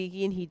 technically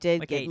speaking, he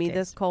did give me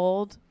this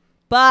cold.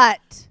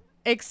 But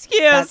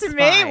excuse me,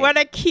 fine. What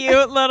a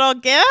cute little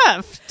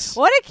gift.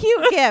 What a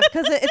cute gift,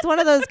 because it's one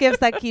of those gifts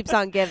that keeps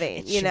on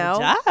giving, It does.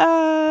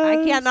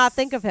 I can't not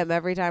think of him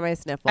every time I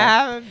sniffle.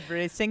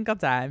 Every single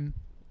time.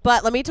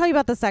 But let me tell you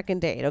about the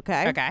second date,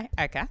 okay?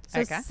 Okay.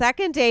 So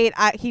second date,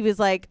 he was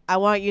like, I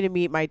want you to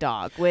meet my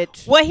dog,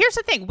 which... Well, here's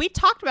the thing. We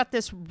talked about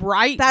this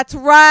right... That's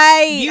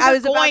right. I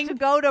was about to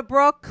go to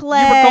Brooklyn.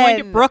 You were going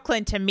to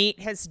Brooklyn to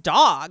meet his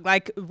dog.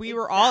 Like, we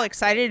were all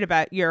excited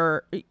about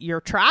your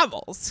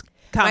travels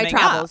coming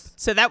up.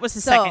 So that was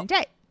the second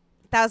date.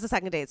 That was the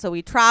second date. So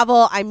we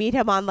travel. I meet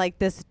him on like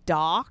this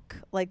dock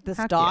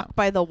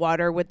by the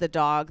water with the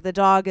dog. The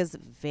dog is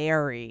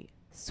very...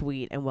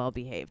 sweet and well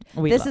behaved.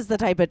 This is the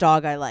type of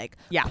dog I like.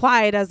 Yeah.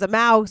 Quiet as a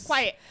mouse.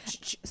 Quiet.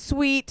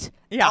 Sweet.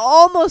 Yeah.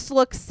 Almost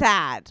looks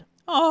sad.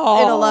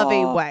 Oh. In a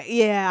loving way.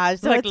 Yeah.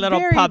 So like little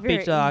very, puppy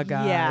very, dog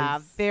guys. Yeah.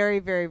 Very,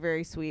 very,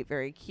 very sweet.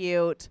 Very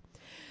cute.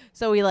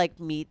 So we like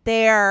meet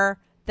there.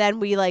 Then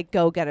we like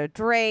go get a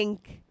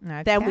drink.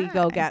 Okay. Then we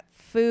go get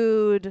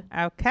food.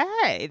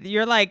 Okay.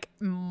 You're like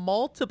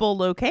multiple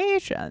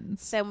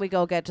locations. Then we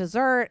go get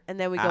dessert, and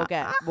then we go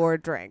get more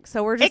drinks.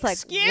 So we're just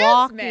Excuse like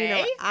walking me?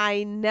 around.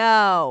 I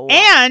know.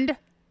 And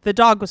the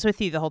dog was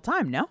with you the whole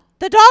time, no?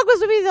 The dog was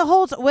with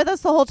me with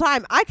us the whole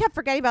time. I kept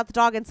forgetting about the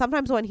dog, and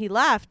sometimes when he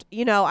left,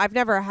 I've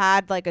never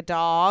had like a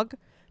dog,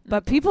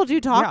 but people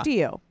do talk to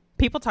you.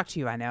 People talk to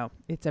you, I know.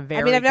 It's a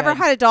very I've never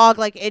had a dog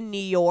like in New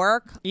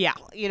York. Yeah.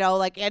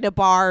 Like in a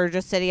bar or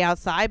just sitting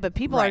outside, but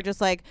people are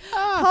just like,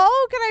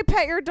 "Oh, can I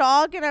pet your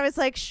dog?" And I was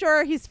like,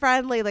 "Sure, he's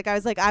friendly." Like I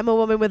was like, "I'm a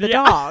woman with a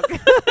dog."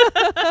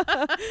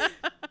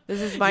 This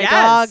is my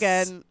dog,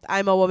 and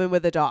I'm a woman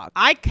with a dog.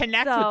 I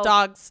connect with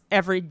dogs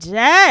every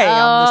day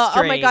on the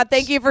street. Oh my God,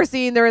 thank you for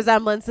seeing the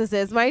resemblance. This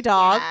is my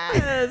dog.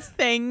 Yes,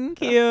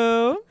 thank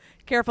you.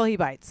 Careful, he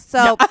bites.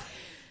 So,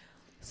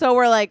 so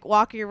we're like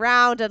walking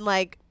around and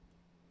like,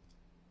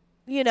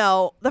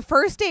 the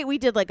first date we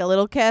did like a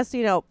little kiss,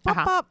 pop,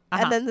 pop.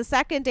 And then the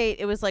second date,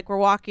 it was like we're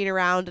walking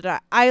around and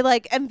I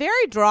like am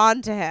very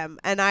drawn to him.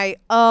 And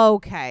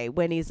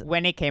when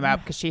he came out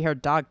because she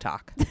heard dog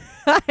talk.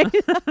 I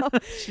know.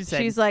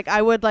 She's like,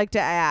 I would like to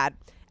add.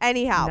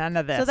 Anyhow, none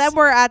of this. So then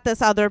we're at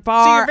this other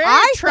bar. So you're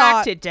very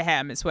attracted to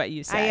him, is what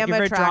you said. I am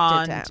you're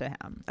attracted to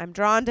him. I'm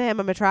drawn to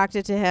him. I'm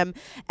attracted to him,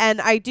 and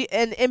I do.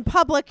 And in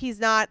public, he's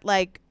not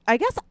like. I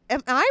guess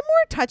I'm more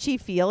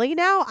touchy-feely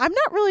now. I'm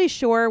not really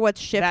sure what's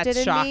shifted in me.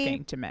 That's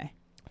shocking to me.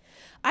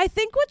 I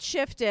think what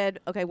shifted.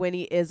 Okay, when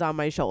he is on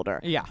my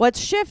shoulder. Yeah. What's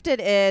shifted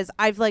is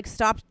I've like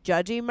stopped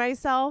judging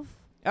myself.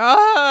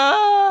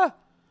 Ah.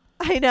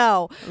 I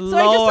know. So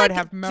Lord, I just like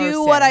have mercy.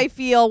 do what I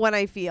feel when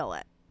I feel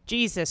it.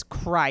 Jesus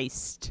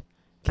Christ.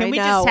 Can I we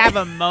know. just have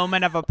a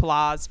moment of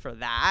applause for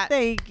that?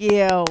 Thank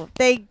you.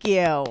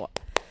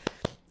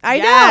 I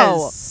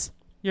know.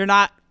 You're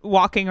not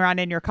walking around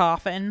in your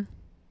coffin.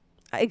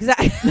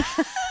 Exactly.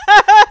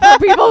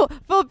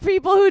 for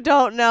people who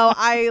don't know,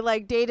 I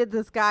like dated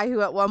this guy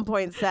who at one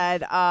point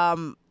said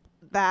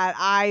that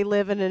I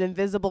live in an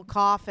invisible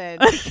coffin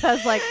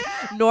because like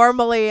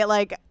normally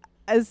like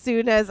as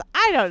soon as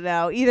I don't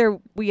know, either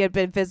we had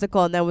been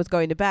physical and then was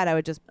going to bed, I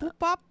would just boop,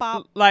 bop,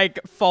 bop, like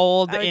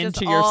fold I would into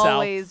just yourself.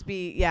 Always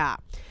be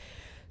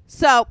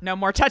So no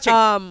more touching.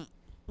 No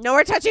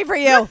more touching for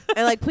you.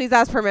 And like please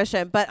ask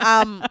permission. But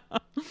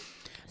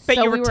But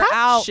so you were we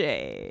out,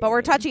 touching. but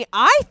we're touching.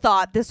 I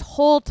thought this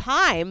whole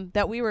time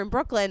that we were in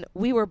Brooklyn,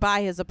 we were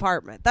by his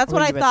apartment. That's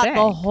what I thought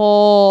the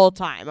whole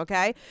time.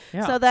 Okay.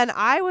 Yeah. So then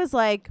I was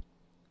like,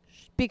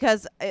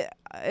 because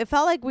it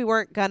felt like we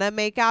weren't going to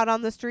make out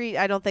on the street.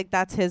 I don't think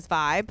that's his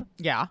vibe.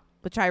 Yeah.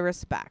 Which I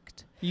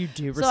respect. You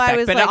do So respect. I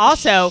was but like,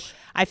 also,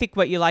 I think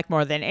what you like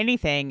more than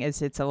anything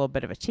is it's a little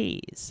bit of a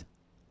tease.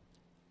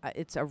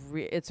 It's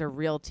a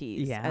real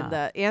tease. Yeah. And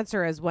the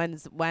answer is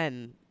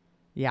when.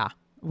 Yeah.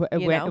 When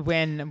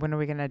are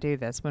we gonna do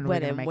this? When are we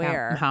gonna make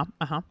where?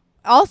 out?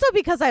 Also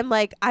because I'm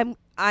like,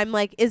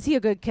 is he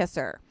a good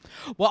kisser?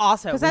 Well,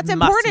 also because that's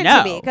important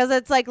to me. Because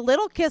it's like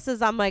little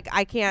kisses. I'm like,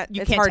 I can't.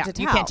 It's hard to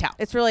tell. You can't tell.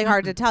 It's really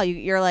hard to tell.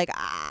 You're like,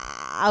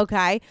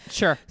 okay,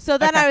 sure. So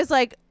then I was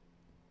like,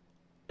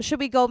 should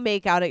we go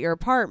make out at your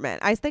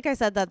apartment? I think I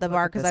said that at the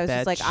bar because I was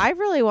just like, I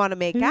really want to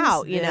make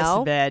out. Who's this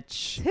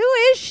bitch? Who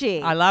is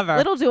she? I love her.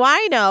 Little do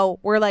I know,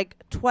 we're like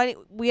 20.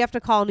 We have to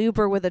call an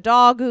Uber with a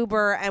dog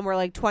Uber, and we're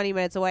like 20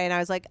 minutes away. And I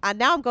was like,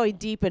 now I'm going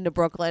deep into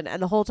Brooklyn,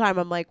 and the whole time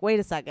I'm like, wait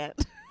a second.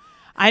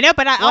 I know,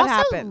 but I What also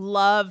happened?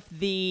 love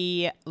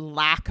the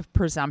lack of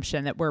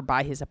presumption that we're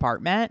by his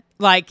apartment.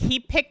 Like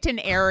he picked an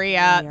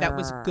area that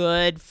was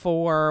good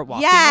for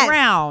walking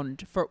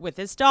around with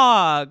his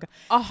dog.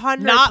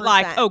 100%. Not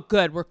like, oh,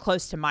 good, we're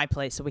close to my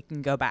place, so we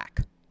can go back.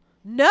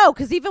 No,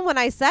 because even when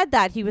I said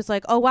that, he was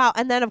like, oh, wow.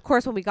 And then, of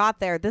course, when we got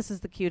there, this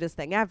is the cutest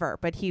thing ever.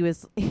 But he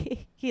was,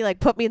 he like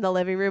put me in the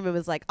living room and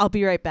was like, I'll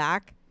be right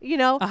back.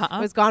 I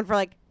was gone for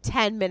like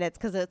 10 minutes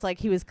because it's like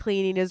he was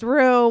cleaning his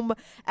room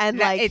and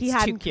like he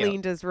hadn't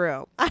cleaned his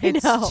room.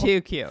 It's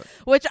too cute.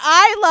 Which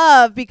I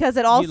love because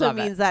it also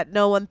means that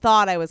no one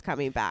thought I was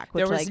coming back.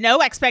 Which, there was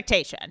no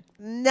expectation.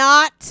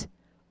 Not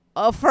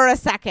for a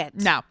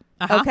second. No.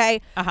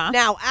 Okay.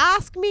 Now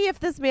ask me if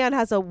this man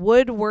has a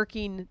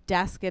woodworking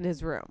desk in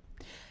his room.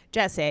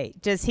 Jesse,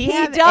 does he?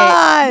 He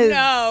does.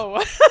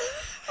 No.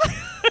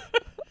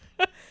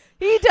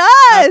 He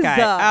does.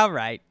 Okay. All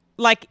right.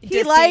 Like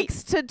he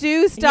likes to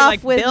do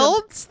stuff with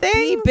builds things.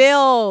 He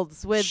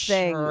builds with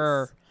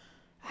things.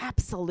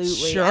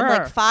 Absolutely. Sure. And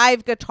like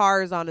 5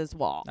 guitars on his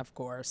wall. Of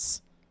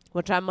course.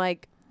 Which I'm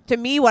like, to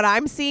me, what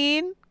I'm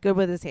seeing, good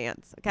with his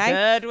hands.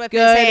 Okay. Good with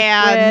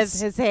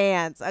his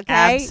hands. Okay.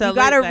 Absolutely. You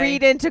got to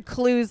read into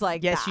clues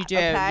like yes, that. You do.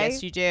 Okay?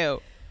 Yes, you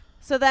do.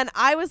 So then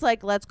I was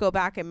like, let's go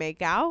back and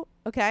make out.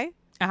 Okay.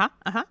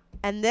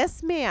 And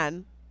this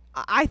man,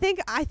 I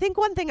think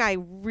one thing I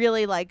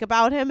really like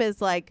about him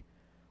is like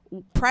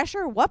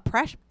pressure. What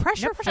pressure?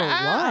 Pressure for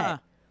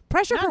what?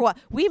 Pressure for what?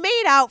 We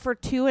made out for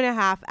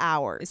 2.5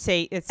 hours.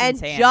 It's and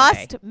insane.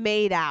 Just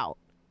made out.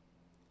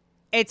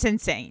 It's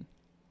insane.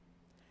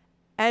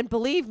 And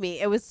believe me,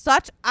 it was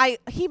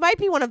he might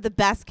be one of the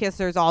best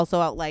kissers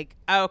also at like.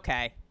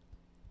 Okay.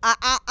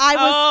 I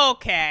was.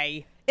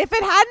 Okay. If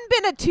it hadn't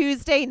been a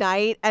Tuesday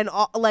night and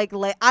like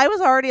I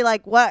was already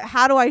like, what?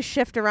 How do I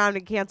shift around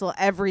and cancel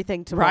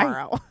everything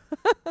tomorrow?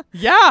 Right.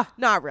 Yeah.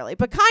 Not really,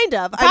 but kind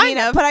of. I mean,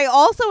 but I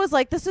also was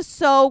like, this is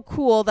so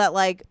cool that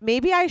like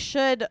maybe I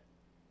should.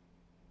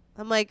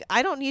 I'm like,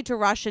 I don't need to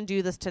rush and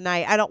do this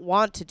tonight. I don't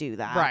want to do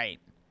that. Right.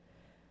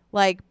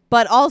 Like,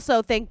 but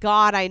also thank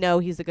God I know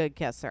he's a good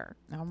kisser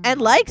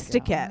and likes to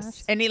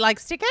kiss. And he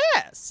likes to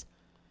kiss.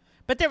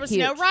 But there was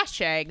no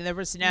rushing. There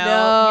was no you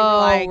were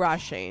like,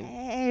 rushing.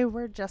 Hey,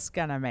 we're just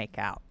going to make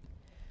out.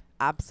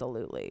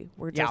 Absolutely.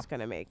 We're just going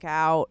to make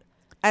out.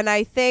 And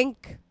I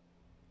think,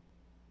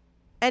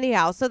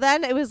 anyhow, so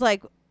then it was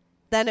like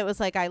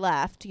I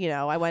left, you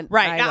know, I went.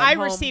 Right. I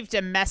home. received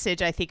a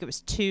message. I think it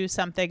was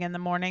 2-something in the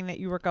morning that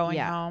you were going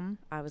home.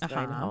 I was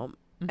going home.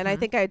 And I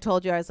think I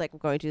told you, I was like, I'm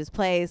going to this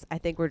place. I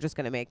think we're just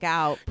going to make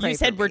out. You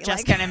said we're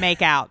just going to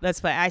make out.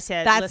 That's what I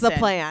said. That's the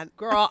plan.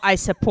 Girl, I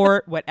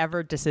support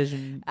whatever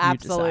decision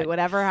Absolutely. you decide.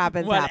 Whatever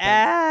happens,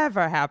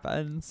 Whatever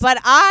happens. But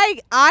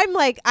I'm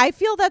like, I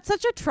feel that's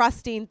such a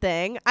trusting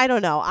thing. I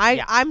don't know.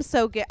 I'm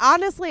so good.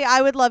 Honestly,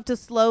 I would love to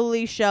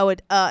slowly show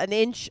it an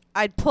inch.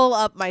 I'd pull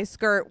up my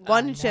skirt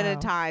 1 inch at a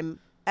time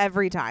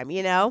every time,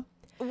 you know?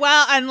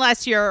 Well,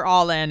 unless you're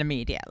all in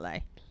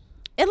immediately.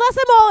 Unless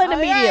I'm all in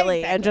immediately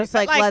exactly. And just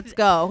like let's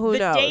go. Who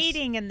knows? The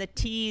dating and the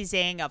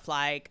teasing of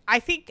like, I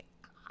think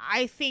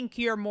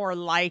you're more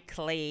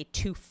likely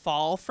to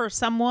fall for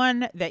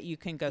someone that you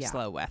can go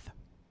slow with.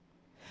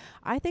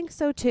 I think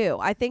so too.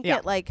 I think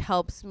it like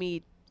helps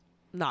me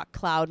not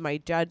cloud my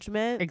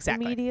judgment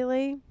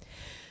immediately.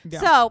 Yeah.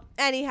 So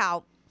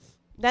anyhow,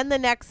 then the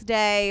next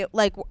day,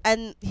 like,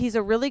 and he's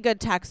a really good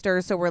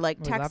texter, so we're like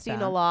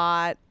texting a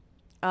lot.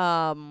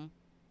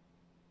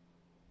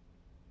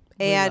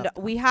 And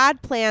we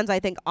had plans,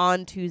 I think,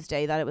 on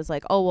Tuesday that it was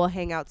like, oh, we'll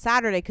hang out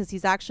Saturday because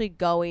he's actually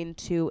going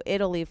to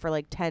Italy for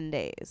like 10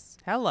 days.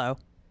 Hello.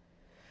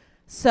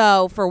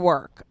 So for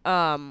work.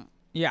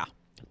 Yeah.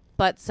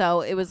 But so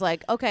it was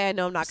like, okay, I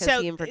know I'm not going to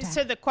see him for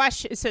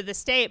 10. So the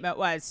statement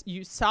was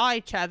you saw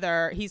each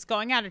other. He's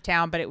going out of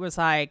town, but it was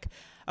like,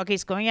 okay,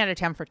 he's going out of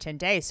town for 10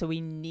 days. So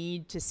we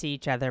need to see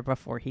each other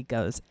before he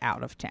goes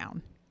out of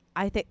town.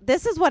 I think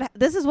this is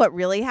what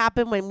really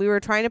happened when we were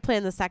trying to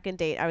plan the second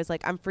date. I was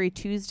like, I'm free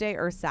Tuesday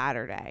or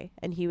Saturday.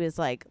 And he was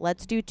like,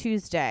 let's do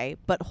Tuesday,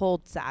 but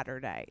hold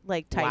Saturday,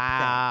 like type thing.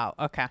 Wow.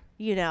 Okay.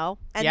 You know?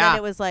 And then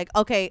it was like,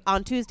 okay,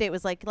 on Tuesday, it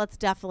was like, let's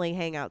definitely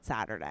hang out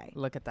Saturday.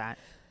 Look at that.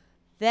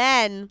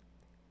 Then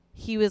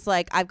he was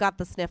like, I've got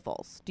the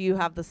sniffles. Do you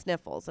have the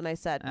sniffles? And I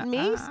said,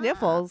 me?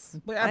 Sniffles?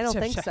 I don't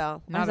think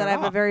so. I said, I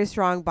have a very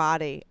strong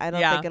body. I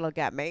don't think it'll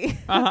get me.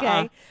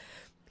 Okay.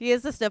 He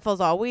has the sniffles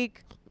all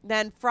week.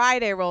 Then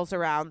Friday rolls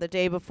around, the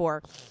day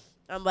before.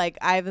 I'm like,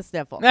 I have the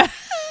sniffles.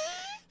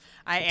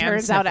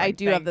 Turns out I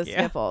do have the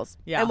sniffles.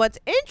 Yeah. And what's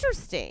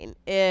interesting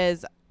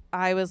is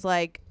I was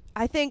like,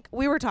 I think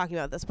we were talking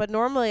about this, but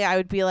normally I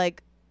would be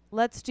like,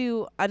 let's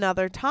do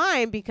another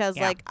time because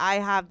like I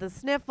have the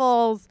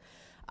sniffles.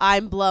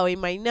 I'm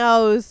blowing my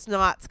nose.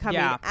 Snot's coming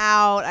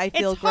out. I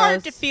feel gross. It's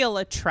hard to feel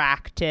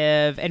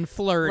attractive and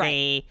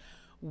flirty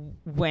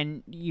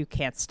when you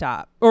can't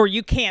stop or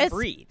you can't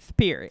breathe,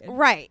 period.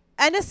 Right.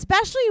 And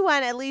especially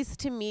when, at least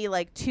to me,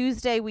 like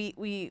Tuesday,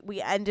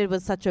 we ended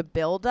with such a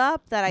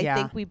buildup that I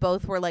think we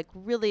both were like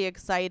really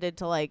excited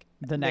to like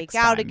make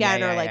out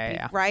again or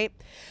like right.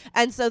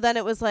 And so then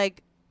it was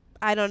like,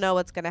 I don't know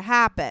what's going to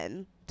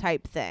happen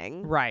type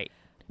thing. Right.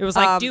 It was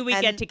like, do we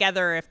get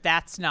together if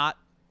that's not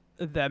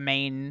the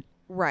main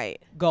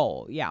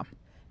goal? Yeah.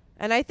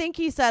 And I think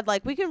he said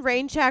like we can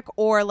rain check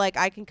or like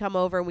I can come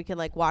over and we can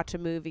like watch a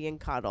movie and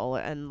cuddle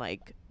and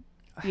like,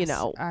 you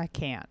know. I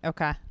can't.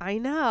 Okay. I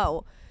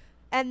know.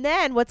 And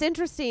then what's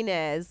interesting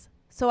is,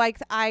 so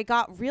I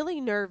got really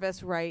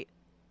nervous, right?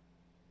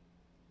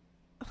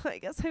 I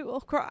guess I will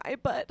cry,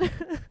 but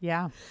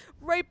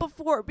right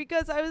before,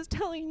 because I was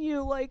telling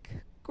you, like,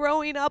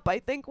 growing up, I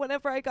think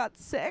whenever I got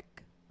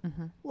sick,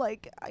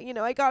 like, you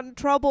know, I got in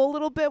trouble a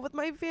little bit with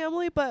my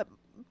family,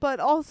 but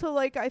also,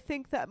 like, I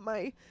think that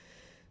my,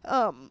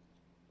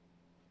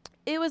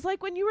 it was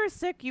like when you were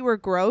sick, you were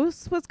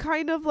gross was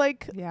kind of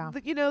like,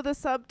 you know, the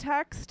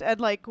subtext. And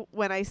like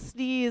when I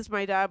sneezed,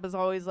 my dad was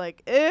always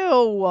like,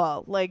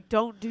 ew, like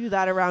don't do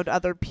that around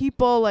other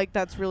people. Like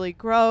that's really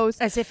gross.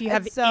 As if you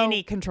have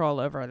any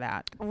control over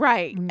that.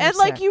 Right. And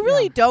like you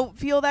really don't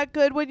feel that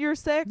good when you're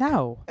sick.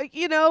 No.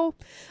 You know,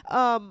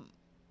 and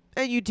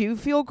you do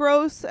feel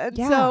gross. And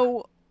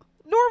so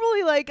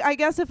normally, like, I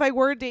guess if I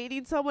were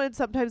dating someone,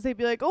 sometimes they'd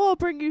be like, oh, I'll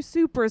bring you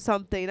soup or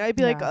something. I'd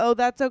be like, oh,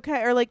 that's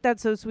okay. Or like,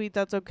 that's so sweet.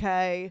 That's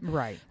okay.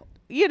 Right.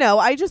 You know,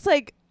 I just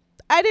like,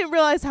 I didn't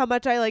realize how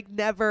much I like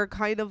never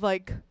kind of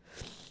like.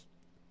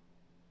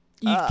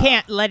 You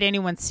can't let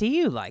anyone see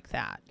you like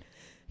that.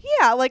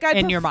 Yeah. Like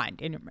in your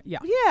mind. Yeah.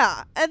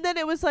 Yeah. And then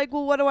it was like,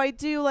 well, what do I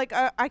do? Like,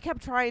 I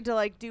kept trying to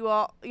like do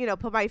all, you know,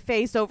 put my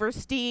face over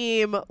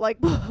steam, like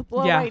blow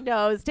my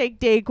nose, take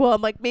Dayquil.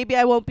 I'm like, maybe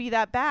I won't be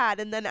that bad.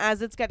 And then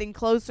as it's getting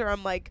closer,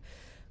 I'm like,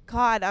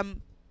 God,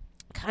 I'm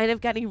kind of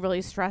getting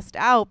really stressed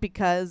out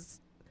because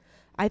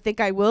I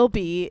think I will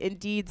be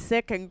indeed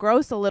sick and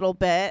gross a little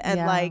bit. And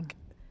like,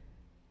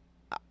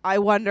 I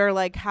wonder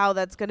like how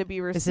that's going to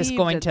be received. Is this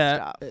going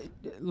to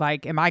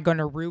like, am I going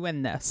to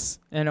ruin this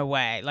in a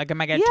way? Like, am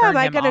I going to turn him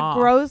off? Am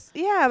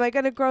I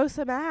going to gross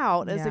him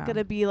out? Is it going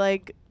to be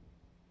like,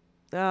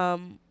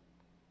 am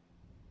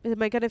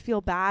I going to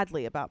feel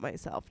badly about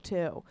myself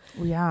too?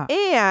 Yeah.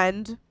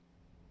 And,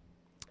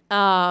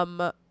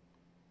 can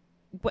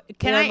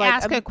I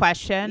ask a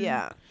question?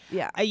 Yeah.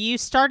 Yeah. You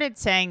started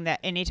saying that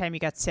anytime you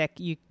got sick,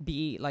 you'd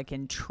be like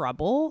in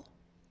trouble.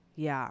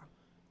 Yeah.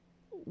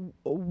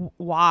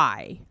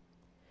 Why?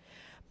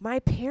 My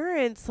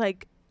parents,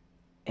 like,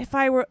 if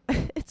I were,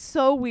 it's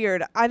so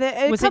weird.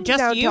 Was it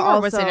just you or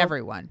was it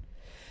everyone?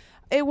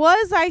 It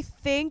was, I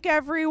think,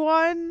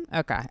 everyone.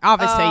 Okay.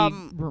 Obviously,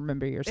 you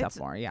remember yourself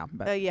more. Yeah.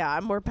 But yeah,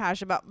 I'm more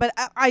passionate about. But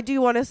I do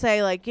want to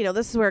say, like, you know,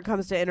 this is where it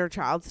comes to inner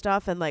child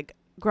stuff. And, like,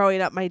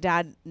 growing up, my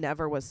dad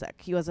never was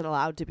sick. He wasn't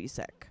allowed to be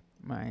sick.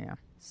 Yeah.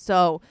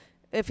 So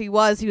if he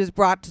was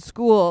brought to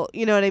school.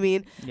 You know what I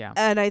mean? Yeah.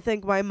 And I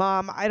think my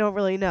mom, I don't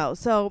really know.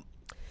 So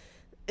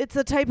it's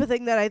the type of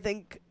thing that I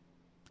think.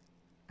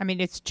 I mean,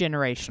 it's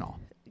generational.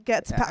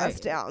 Gets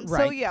passed down.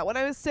 Right. So yeah, when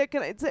I was sick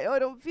and I'd say, I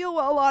don't feel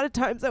well, a lot of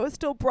times I was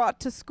still brought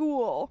to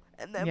school,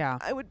 and then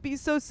I would be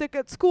so sick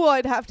at school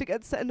I'd have to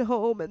get sent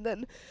home, and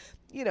then,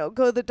 you know,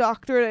 go to the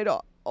doctor, and I'd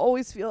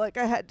always feel like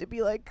I had to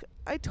be like,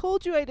 I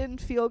told you I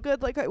didn't feel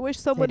good, like I wish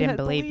someone had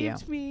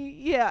believed me.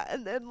 Yeah.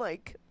 And then,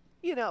 like,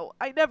 you know,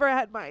 I never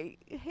had my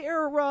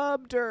hair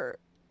rubbed, or,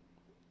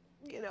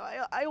 you know,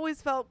 I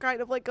always felt kind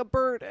of like a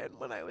burden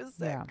when I was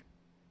sick.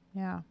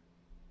 Yeah.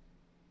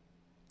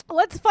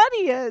 What's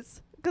funny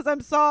is, because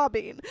I'm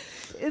sobbing,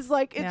 is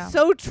like it's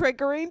so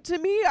triggering to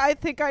me. I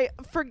think I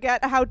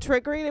forget how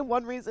triggering, and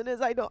one reason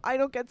is I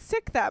don't get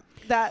sick that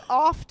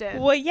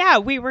often. Well, yeah,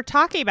 we were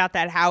talking about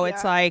that, how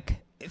it's like,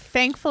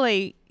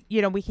 thankfully,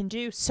 you know, we can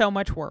do so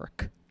much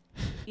work.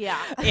 Yeah.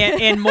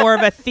 in more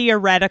of a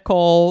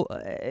theoretical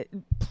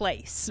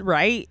place,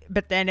 right?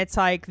 But then it's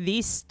like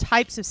these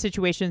types of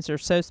situations are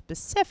so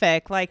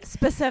specific,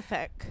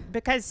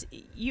 because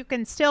you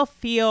can still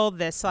feel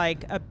this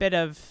like a bit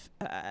of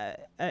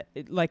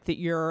like that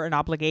you're an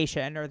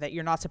obligation, or that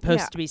you're not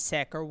supposed to be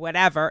sick, or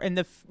whatever, in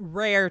the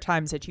rare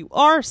times that you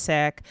are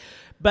sick.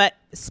 But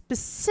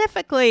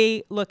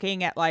specifically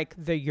looking at like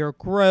you're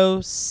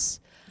gross.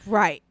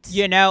 Right.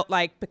 You know,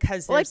 like,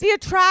 because like the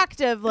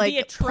attractive, like, the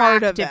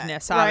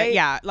attractiveness part of it, right?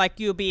 Yeah. Like,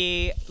 you'll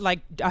be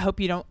like, I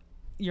hope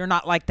you're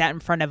not like that in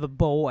front of a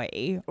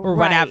boy or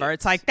whatever.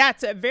 It's like,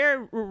 that's a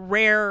very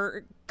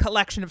rare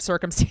collection of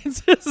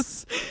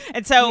circumstances.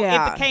 And so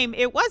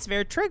it was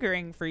very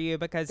triggering for you,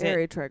 because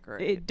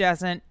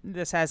triggering.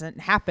 This hasn't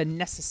happened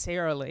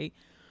necessarily.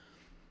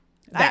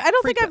 I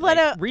don't think I've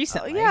let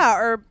recently.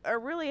 Or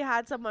really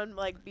had someone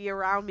like be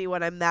around me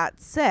when I'm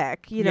that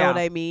sick. You know what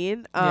I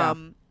mean?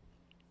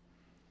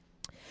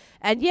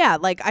 And yeah,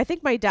 like, I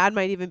think my dad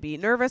might even be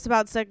nervous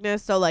about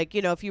sickness. So, like,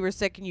 you know, if you were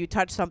sick and you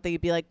touch something, you'd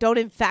be like, don't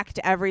infect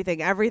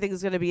everything.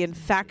 Everything's going to be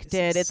infected.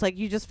 Jesus. It's like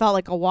you just felt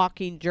like a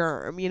walking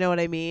germ. You know what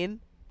I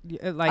mean?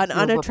 Like an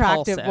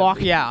unattractive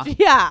walking. Yeah.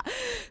 Yeah.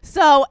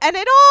 So, and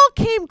it all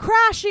came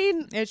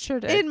crashing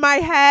in my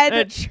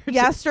head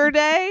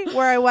yesterday,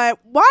 where I went,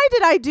 why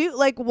did I do,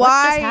 like, why?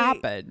 What just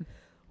happened?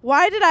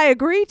 Why did I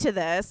agree to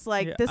this?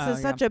 Like, this is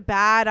such a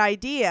bad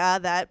idea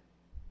that,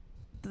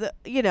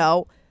 you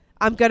know,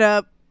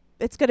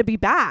 it's going to be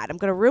bad. I'm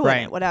going to ruin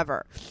it,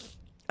 whatever.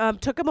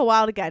 Took him a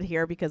while to get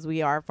here because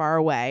we are far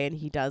away, and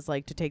he does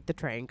like to take the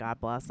train. God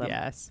bless him.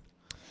 Yes.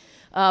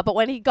 But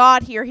when he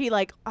got here, he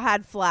like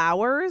had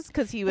flowers,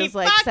 because he was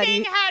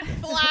he had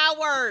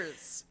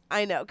flowers.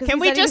 I know. Can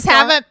we just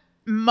have a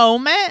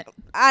moment?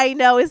 I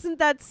know. Isn't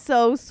that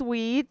so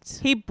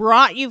sweet? He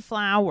brought you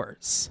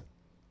flowers.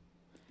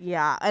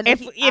 Yeah. And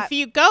if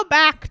you go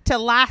back to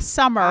last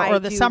summer or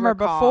the summer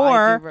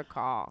before, I do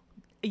recall.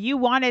 You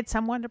wanted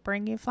someone to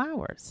bring you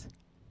flowers.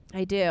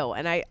 I do.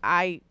 And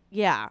I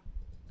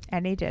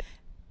And he did.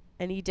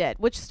 And he did.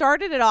 Which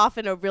started it off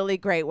in a really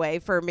great way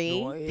for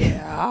me. Oh,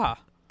 yeah.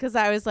 Because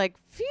I was like,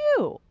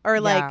 phew.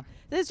 Or like,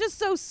 this is just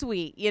so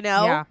sweet, you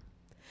know? Yeah.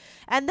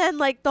 And then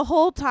like the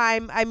whole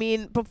time, I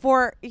mean,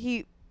 before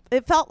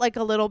it felt like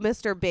a little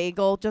Mr.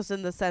 Bagel, just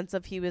in the sense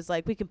of he was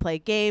like, we can play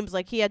games.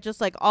 Like, he had just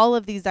like all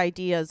of these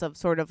ideas of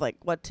sort of like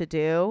what to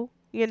do,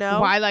 you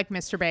know? Why like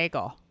Mr.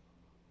 Bagel?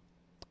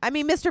 I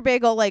mean, Mr.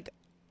 Bagel, like,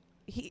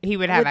 he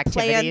would have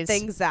activities. Plan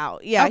things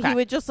out. Yeah, he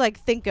would just like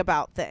think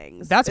about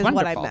things. That's wonderful.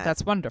 What I meant.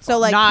 That's wonderful. So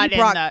like, not he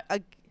brought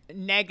in the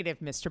negative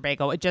Mr.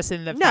 Bagel, just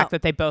in the fact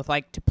that they both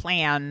like to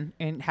plan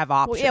and have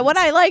options. Well, yeah, what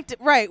I liked,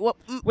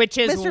 which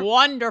is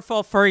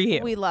wonderful for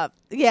you. We love.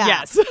 Yeah.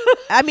 Yes.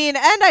 I mean,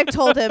 and I've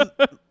told him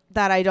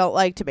that I don't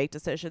like to make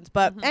decisions,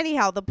 but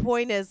anyhow, the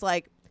point is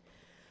like,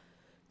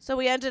 so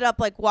we ended up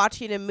like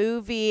watching a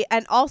movie,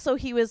 and also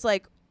he was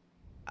like,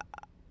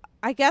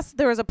 I guess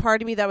there was a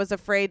part of me that was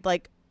afraid,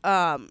 like,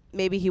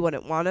 maybe he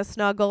wouldn't want to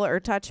snuggle or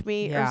touch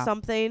me or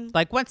something.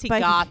 Like, once he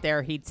got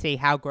there, he'd see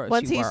how gross you were.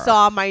 Once he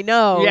saw my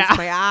nose,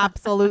 my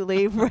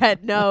absolutely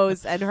red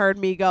nose, and heard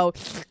me go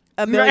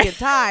a million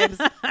times.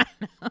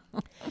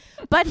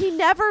 But he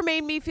never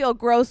made me feel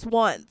gross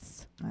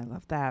once. I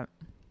love that.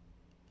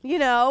 You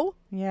know?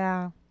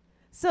 Yeah.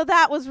 So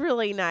that was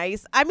really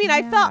nice. I mean,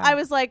 I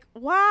was like,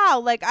 wow,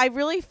 like I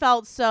really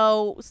felt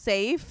so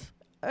safe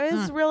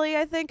is really,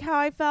 I think, how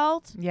I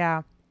felt.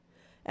 Yeah.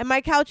 And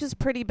my couch is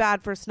pretty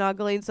bad for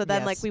snuggling. So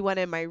then, like, we went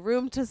in my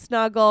room to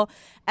snuggle.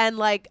 And,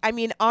 like, I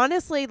mean,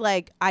 honestly,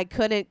 like,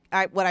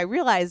 what I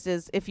realized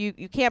is if you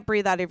can't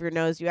breathe out of your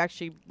nose, you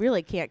actually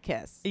really can't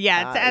kiss.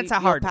 Yeah, it's a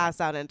hard you'll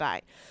pass out and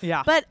die.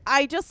 Yeah. But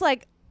I just,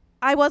 like,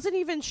 I wasn't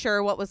even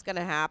sure what was going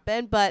to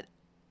happen. But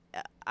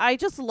I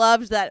just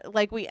loved that,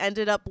 like, we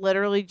ended up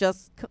literally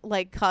just,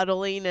 like,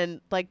 cuddling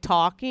and, like,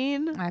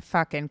 talking. I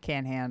fucking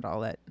can't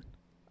handle it.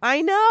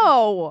 I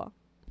know.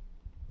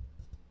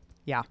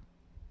 Yeah.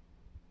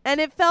 And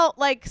it felt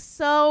like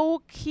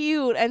so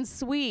cute and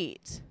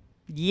sweet.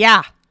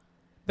 Yeah.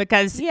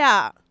 Because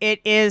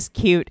it is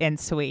cute and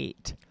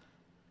sweet.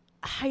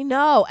 I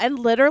know. And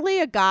literally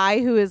a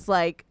guy who is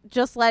like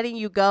just letting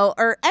you go,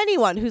 or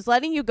anyone who's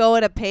letting you go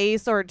at a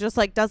pace or just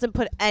like doesn't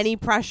put any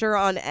pressure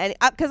on any,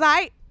 because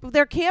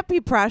there can't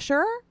be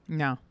pressure.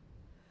 No.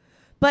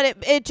 But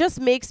it just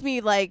makes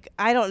me like,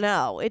 I don't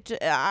know.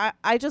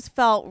 I just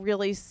felt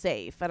really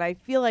safe. And I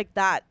feel like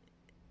that,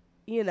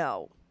 you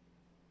know,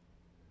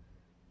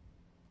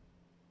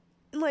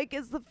 like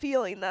is the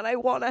feeling that I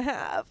want to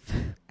have.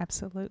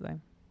 Absolutely.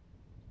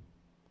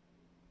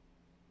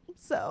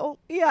 So,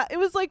 yeah, it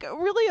was like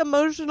really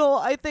emotional,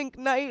 I think,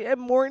 night and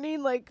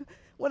morning, like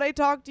when I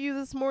talked to you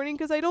this morning,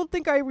 because I don't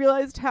think I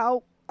realized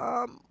how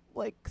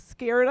like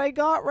scared I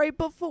got right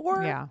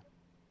before. Yeah.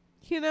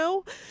 You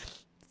know?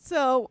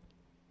 So.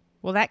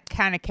 Well, that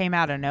kind of came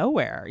out of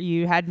nowhere.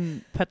 You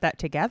hadn't put that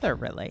together,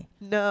 really.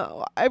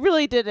 No, I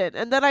really didn't.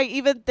 And then I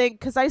even think,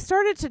 because I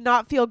started to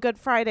not feel good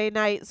Friday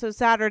night, so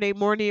Saturday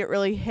morning it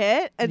really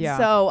hit. And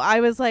so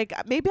I was like,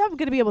 maybe I'm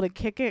going to be able to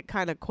kick it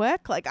kind of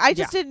quick. Like, I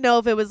just didn't know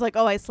if it was like,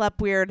 oh, I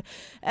slept weird,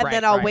 and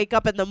then I'll wake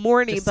up in the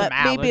morning, just but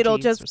maybe it'll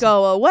just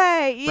go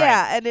away.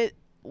 Yeah, and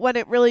when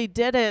it really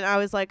didn't, I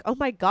was like, oh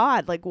my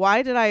God, like,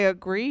 why did I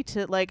agree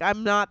to, like,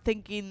 I'm not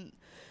thinking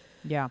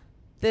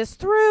this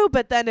through,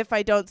 but then if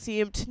I don't see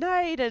him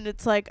tonight, and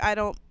it's like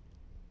and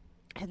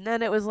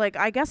then it was like,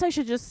 I guess I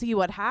should just see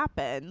what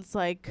happens,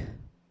 like,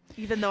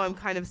 even though I'm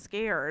kind of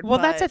scared. Well,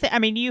 that's the thing. I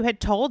mean, you had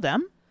told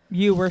him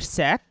you were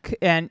sick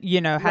and, you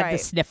know, had the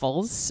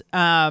sniffles.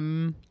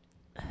 And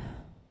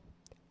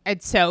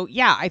so,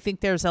 yeah, I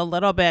think there's a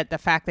little bit the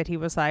fact that he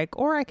was like,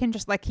 or I can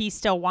just, like, he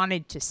still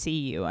wanted to see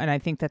you. And I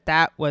think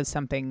that was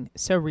something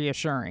so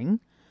reassuring.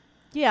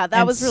 Yeah,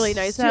 that was really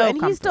nice too.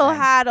 And he still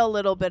had a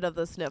little bit of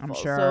the sniffles. I'm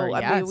sure, so,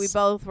 I mean, we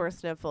both were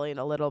sniffling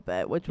a little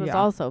bit, which was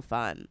also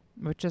fun.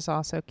 Which is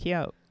also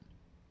cute.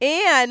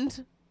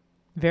 And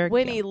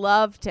Winnie cute.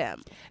 loved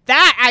him.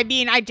 That, I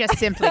mean, I just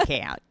simply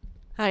can't.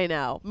 I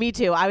know. Me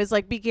too. I was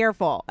like, be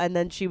careful. And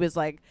then she was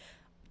like,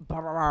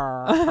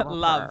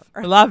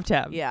 loved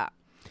him. Yeah.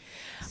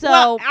 So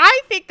well,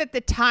 I think that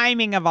the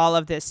timing of all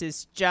of this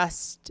is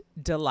just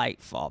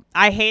delightful.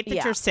 I hate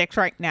that you're sick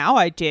right now.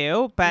 I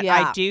do. But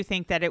I do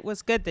think that it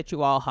was good that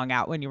you all hung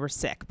out when you were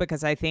sick,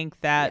 because I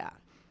think that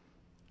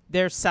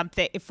there's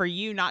something for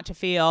you not to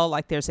feel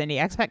like there's any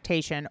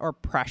expectation or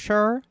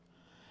pressure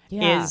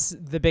is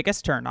the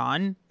biggest turn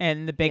on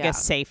and the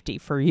biggest safety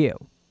for you.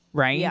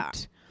 Right? Yeah.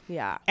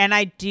 Yeah. And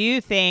I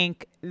do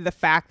think the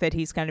fact that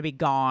he's going to be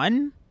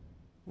gone.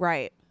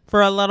 Right.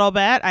 For a little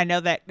bit. I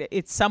know that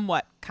it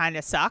somewhat kind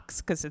of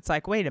sucks because it's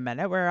like, wait a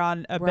minute, we're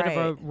on a bit of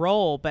a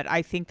roll. But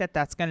I think that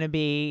that's going to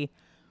be,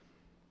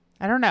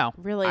 I don't know.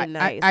 Really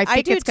nice. I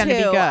think it's going to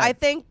be good. I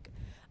think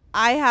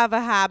I have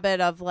a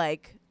habit of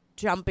like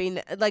jumping,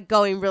 like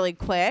going really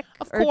quick.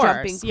 Of or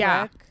course, jumping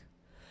quick.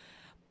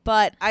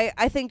 But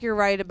I think you're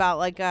right about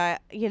like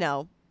you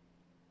know,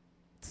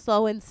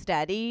 slow and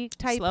steady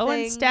type slow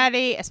thing. And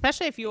steady,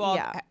 especially if you all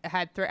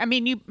had I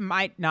mean, you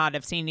might not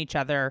have seen each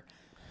other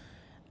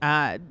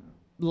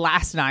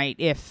last night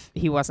if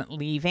he wasn't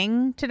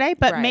leaving today,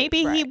 but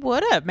maybe he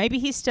would have. Maybe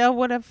he still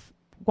would have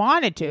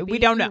wanted to. Maybe we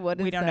don't know.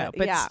 We don't know.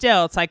 But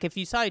still, it's like if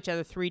you saw each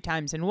other 3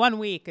 times in 1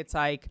 week, it's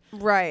like,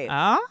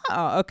 oh,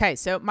 okay.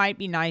 So it might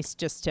be nice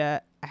just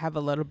to have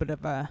a little bit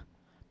of a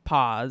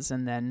pause,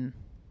 and then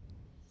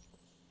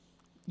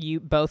you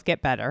both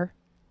get better.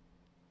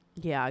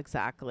 Yeah,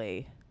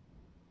 exactly.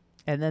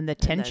 And then the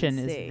tension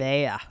is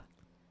there.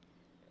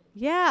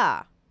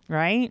 Yeah.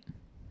 Right?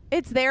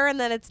 It's there and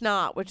then it's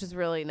not, which is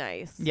really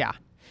nice. Yeah.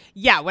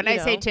 Yeah, when I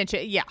say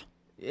tension,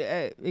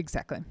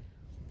 exactly.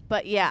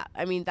 But yeah,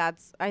 I mean,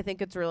 I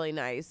think it's really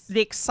nice.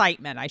 The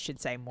excitement, I should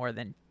say, more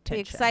than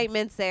tension. The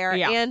excitement's there,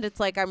 and it's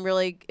like I'm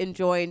really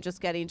enjoying just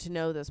getting to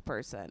know this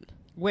person.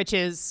 Which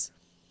is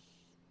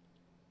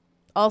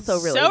also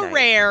really so nice.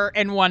 Rare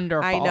and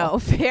wonderful. I know.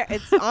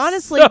 It's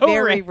honestly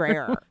very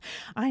rare.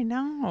 I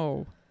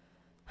know.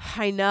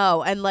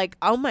 And like,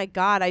 oh my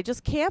God, I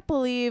just can't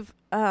believe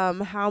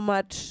how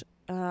much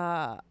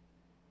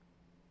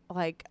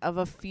like of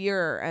a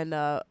fear and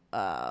a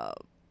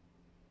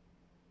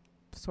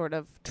sort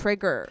of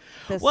trigger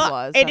this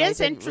was. It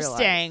is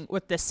interesting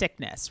with the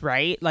sickness,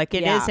 right? Like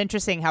it is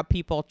interesting how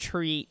people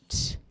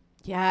treat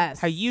Yes.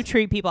 How you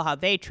treat people, how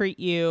they treat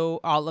you,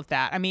 all of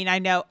that. I mean, I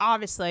know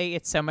obviously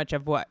it's so much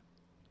of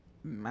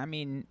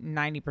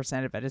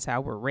 90% of it is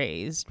how we're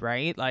raised,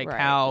 right? Like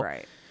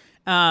right.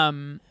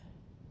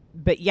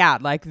 But yeah,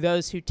 like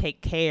those who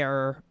take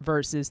care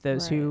versus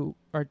those who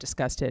are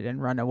disgusted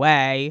and run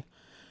away.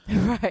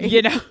 Right.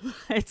 You know,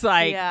 it's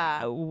like,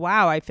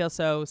 wow, I feel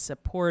so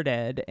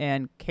supported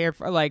and cared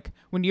for. Like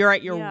when you're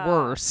at your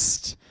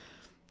worst,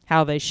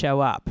 how they show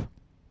up.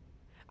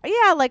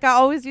 Yeah, like I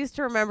always used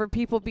to remember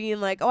people being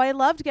like, oh, I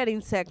loved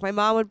getting sick. My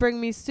mom would bring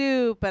me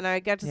soup and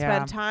I'd get to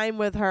spend time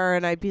with her.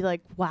 And I'd be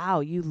like, wow,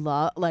 you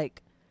love,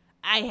 like,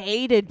 I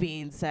hated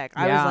being sick.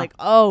 I was like,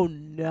 oh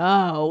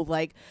no.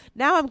 Like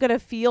now I'm going to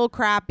feel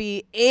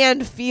crappy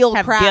and feel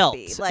Have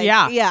crappy. Guilt. Like,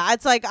 yeah.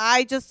 It's like,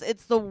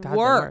 it's the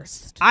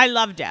worst. I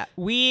loved it.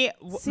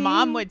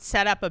 Mom would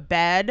set up a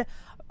bed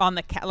on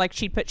the like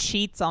she'd put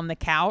sheets on the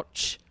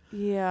couch.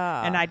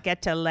 Yeah. And I'd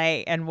get to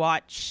lay and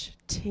watch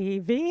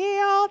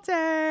TV all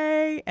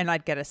day, and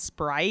I'd get a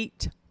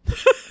Sprite.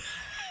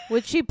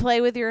 Would she play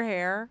with your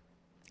hair?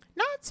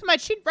 Not so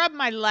much. She'd rub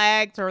my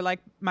legs or like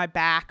my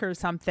back or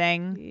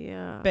something.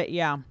 Yeah. But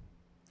yeah.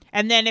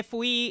 And then if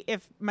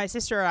my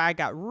sister or I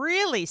got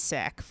really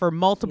sick for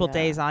multiple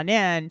days on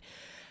end,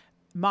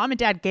 Mom and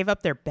Dad gave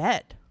up their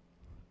bed.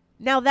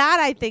 Now that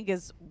I think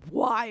is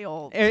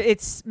wild.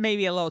 It's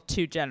maybe a little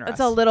too generous. It's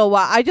a little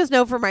wild. I just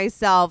know for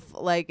myself,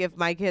 like if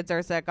my kids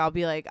are sick, I'll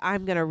be like,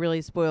 I'm going to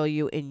really spoil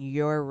you in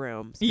your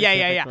room.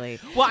 Yeah.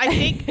 Well, I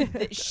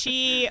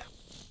think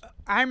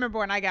I remember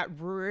when I got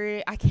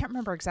I can't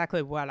remember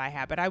exactly what I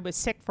had, but I was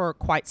sick for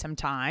quite some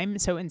time.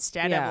 So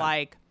instead of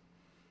like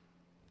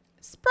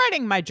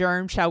spreading my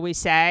germs, shall we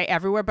say,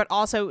 everywhere, but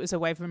also it was a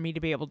way for me to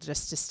be able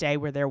just to stay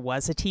where there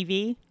was a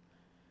TV.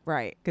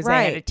 Right. Because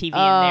they had a TV in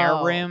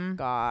their room.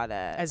 Got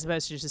it. As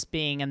opposed to just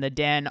being in the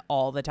den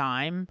all the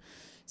time.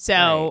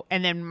 So,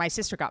 and then my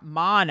sister got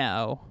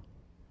mono.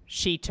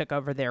 She took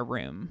over their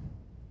room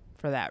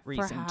for that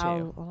reason,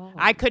 too. Long?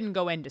 I couldn't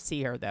go in to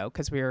see her, though,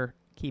 because we were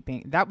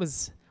that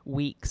was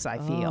weeks, I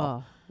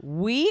feel.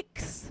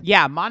 Weeks?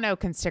 Yeah, mono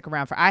can stick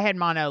around I had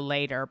mono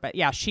later, but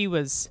yeah, she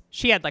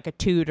had like a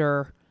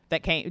tutor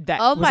that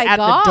was at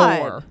the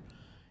door.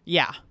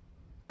 Yeah.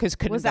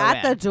 Was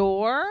at the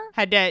door?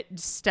 Had to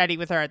study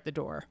with her at the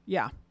door.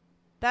 Yeah.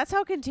 That's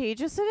how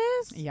contagious it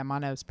is? Yeah,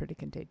 mono is pretty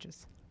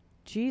contagious.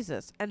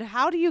 Jesus. And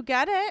how do you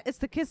get it? It's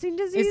the kissing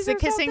disease. It's the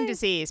kissing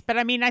disease. But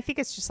I mean, I think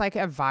it's just like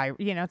a virus.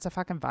 You know, it's a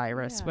fucking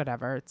virus,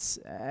 whatever. It's.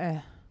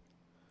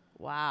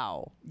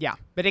 Wow. Yeah.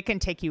 But it can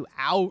take you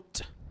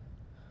out.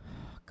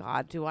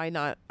 God, do I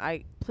not?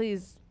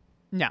 Please.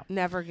 No.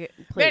 Never get.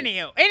 Please.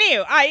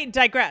 Anywho, I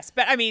digress.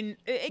 But I mean,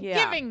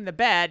 giving the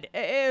bed,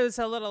 it was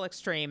a little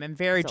extreme and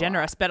very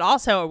generous. But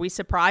also, are we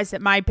surprised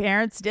that my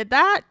parents did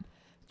that?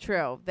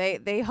 True. They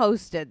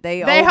hosted.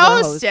 They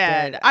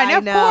hosted. I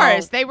know, of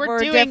course. They were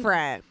doing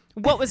different.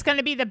 What was going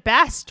to be the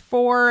best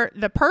for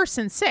the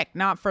person sick,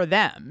 not for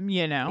them,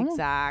 you know?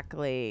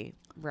 Exactly.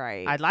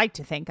 Right. I'd like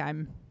to think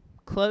I'm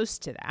close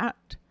to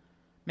that.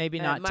 Maybe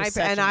not just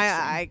such an extreme.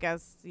 I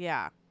guess,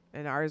 yeah.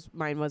 And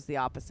mine was the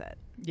opposite.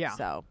 Yeah.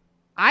 So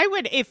I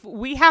would, if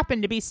we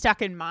happened to be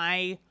stuck in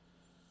my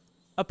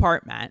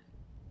apartment,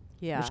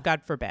 which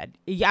God forbid,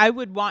 I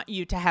would want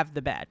you to have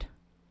the bed.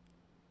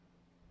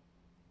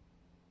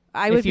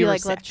 I would be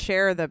like, let's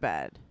share the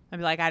bed. I'd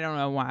be like, I don't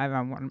know why I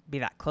don't want to be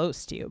that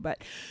close to you,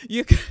 but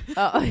you can.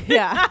 Oh,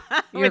 yeah.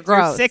 You're with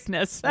gross. Your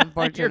sickness.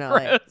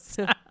 Unfortunately. You're gross.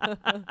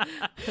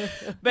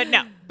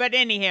 But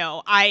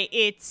anyhow,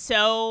 I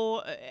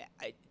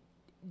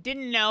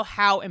didn't know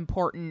how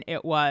important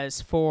it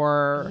was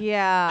for a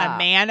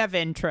man of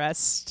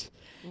interest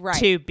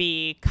to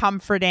be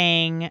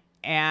comforting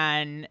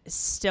and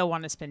still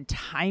want to spend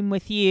time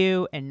with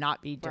you and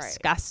not be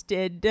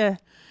disgusted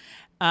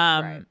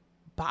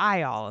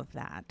by all of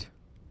that.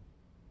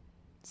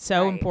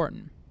 So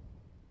important.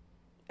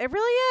 It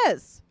really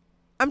is.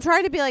 I'm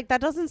trying to be like, that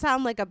doesn't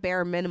sound like a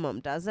bare minimum,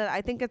 does it?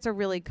 I think it's a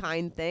really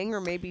kind thing,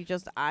 or maybe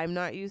just I'm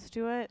not used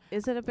to it.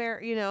 Is it a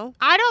bare, you know?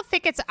 I don't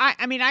think it's,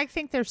 I mean, I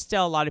think there's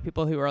still a lot of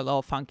people who are a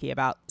little funky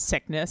about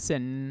sickness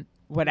and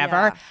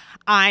whatever.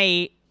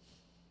 Yeah.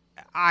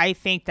 I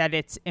think that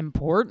it's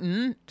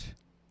important.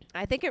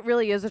 I think it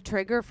really is a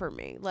trigger for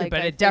me. Like,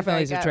 but it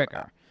definitely is a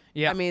trigger.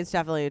 Yeah. I mean, it's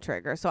definitely a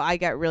trigger. So I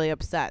get really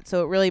upset.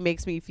 So it really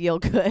makes me feel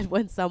good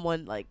when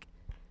someone, like,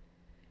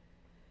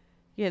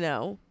 you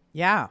know.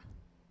 Yeah.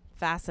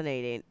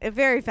 Fascinating.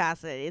 Very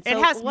fascinating. It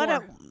has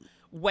more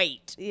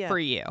weight for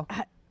you.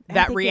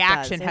 That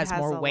reaction has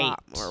more weight.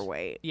 Lot more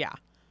weight. Yeah.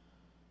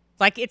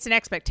 Like, it's an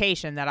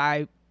expectation that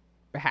I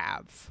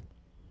have.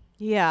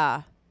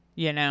 Yeah.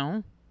 You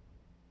know?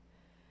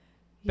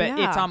 But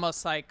it's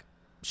almost like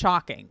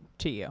shocking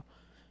to you.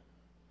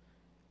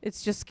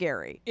 It's just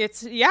scary.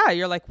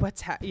 You're like,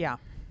 what's yeah.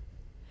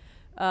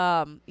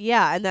 And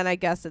then I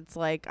guess it's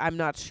like, I'm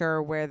not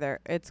sure where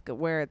it's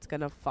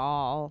going to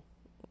fall.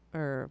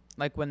 Or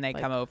like when they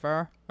come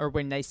over, or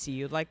when they see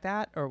you like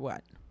that, or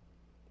what?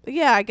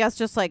 Yeah, I guess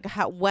just like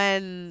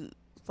when,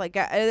 like,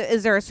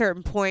 is there a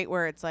certain point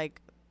where it's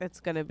like it's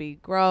gonna be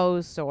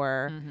gross,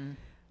 or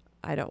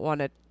I don't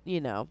want to,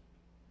 God,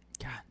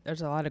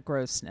 there's a lot of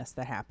grossness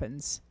that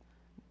happens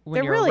when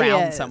there you're really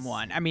around is.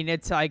 someone. I mean,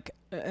 it's like,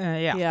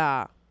 yeah.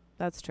 Yeah,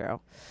 that's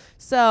true.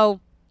 So,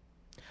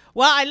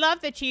 well, I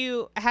love that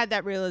you had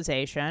that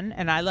realization,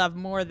 and I love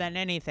more than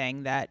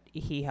anything that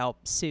he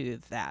helped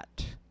soothe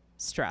that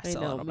stress a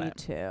little bit. Me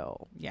too.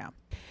 Yeah.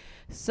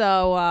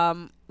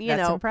 So,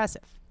 That's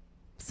impressive.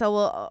 So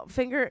we'll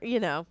fingers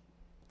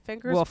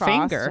Well,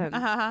 crossed. finger.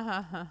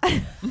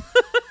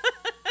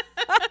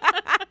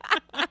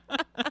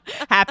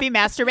 Happy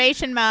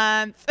Masturbation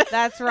Month.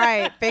 That's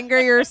right.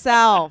 Finger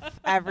yourself,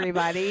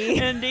 everybody.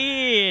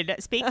 Indeed.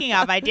 Speaking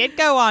of, I did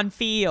go on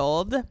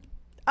Field.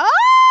 Oh!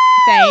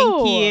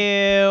 Thank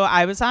you.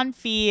 I was on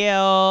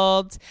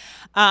Field.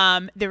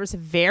 There was a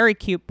very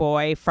cute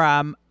boy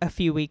from a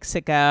few weeks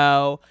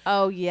ago.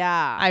 Oh,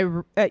 yeah. I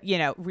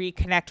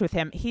reconnect with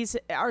him.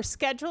 Our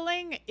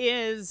scheduling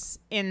is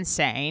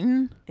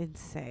insane.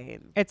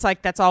 It's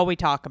like that's all we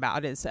talk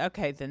about is,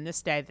 okay, then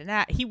this day, then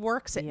that. He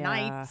works at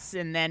nights,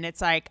 and then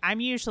it's like I'm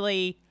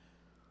usually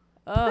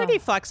pretty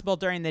flexible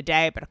during the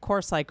day, but of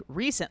course, like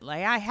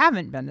recently, I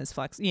haven't been as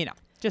flexible.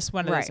 Just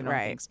one of those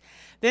things.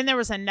 Then there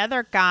was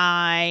another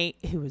guy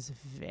who was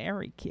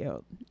very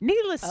cute.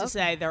 Needless to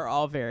say, they're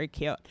all very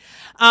cute.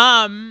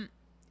 And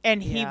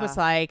he was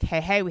like,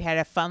 hey, we had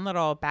a fun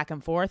little back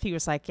and forth. He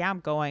was like, yeah,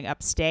 I'm going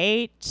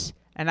upstate.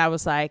 And I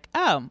was like,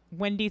 oh,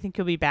 when do you think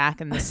you'll be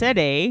back in the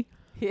city?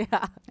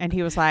 Yeah. And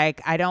he was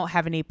like, I don't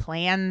have any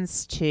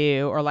plans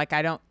to, or like,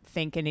 I don't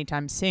think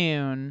anytime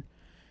soon.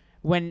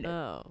 When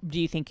do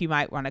you think you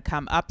might want to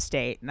come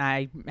upstate? And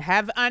I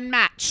have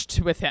unmatched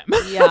with him.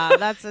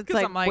 Yeah, it's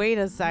like, wait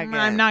a second.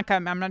 I'm not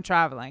coming. I'm not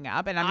traveling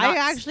up, and I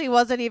actually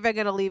wasn't even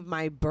going to leave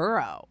my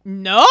borough.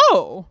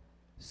 No.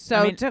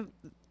 So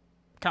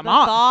come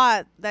on.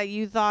 Thought that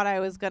you thought I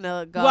was going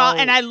to go. Well,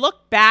 and I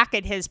looked back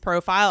at his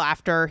profile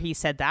after he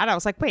said that. I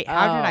was like, wait,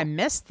 how did I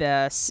miss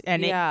this?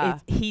 And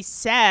he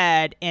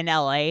said in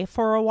LA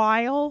for a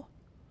while.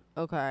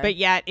 Okay. But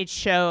yet it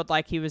showed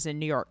like he was in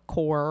New York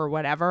core or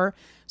whatever.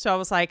 So I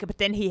was like, but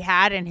then he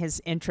had in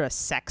his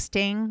interest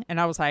sexting.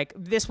 And I was like,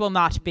 this will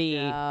not be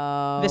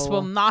a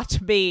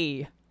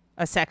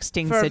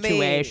sexting For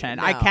situation. Me,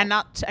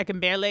 no. I can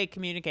barely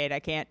communicate. I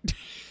can't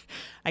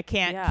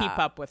keep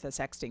up with the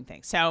sexting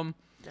thing. So,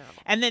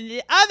 and then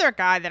the other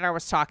guy that I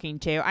was talking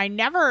to, I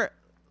never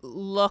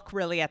look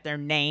really at their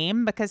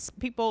name because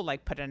people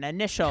like put an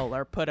initial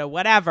or put a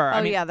whatever.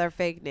 I mean, they're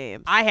fake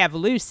names. I have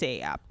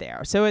Lucy up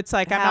there. So it's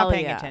like, I'm not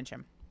paying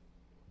attention.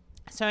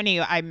 So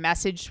anyway, I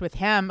messaged with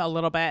him a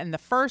little bit, and the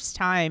first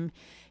time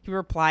he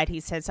replied, he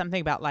said something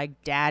about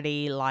like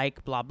daddy,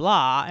 like blah,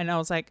 blah. And I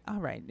was like, all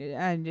right.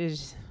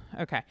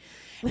 Okay.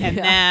 And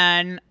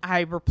then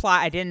I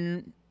replied, I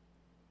didn't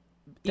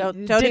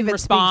even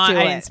respond.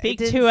 I didn't speak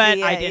to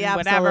it. I didn't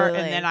whatever. Absolutely.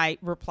 And then I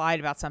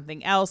replied about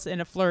something else in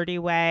a flirty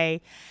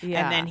way.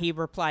 Yeah. And then he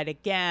replied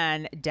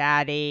again,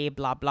 daddy,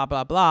 blah, blah,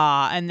 blah,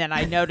 blah. And then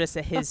I noticed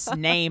that his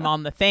name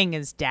on the thing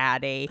is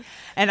daddy.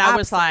 And I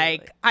was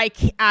like,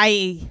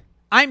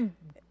 I'm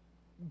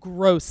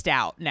grossed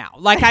out now.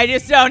 Like, I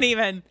just don't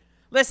even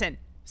listen.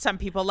 Some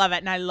people love it.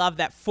 And I love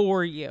that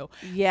for you.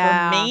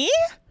 Yeah. For me?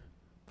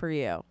 For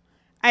you.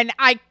 And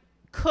I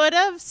could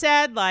have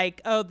said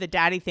like, oh, the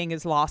daddy thing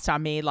is lost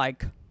on me.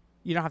 Like,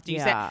 you don't have to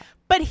use that.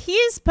 But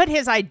he's put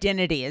his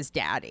identity as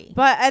daddy.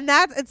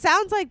 It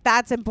sounds like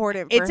that's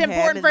important for him. It's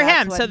important for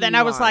him. So then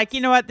I was like,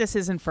 you know what? This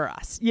isn't for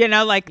us.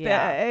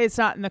 It's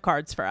not in the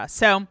cards for us.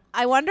 So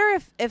I wonder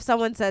if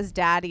someone says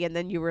daddy and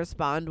then you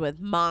respond with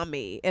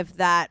mommy, if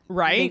that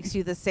makes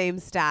you the same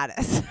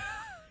status.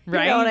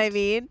 Right. You know what I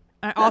mean?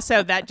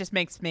 Also, that just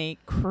makes me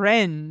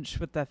cringe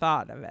with the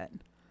thought of it.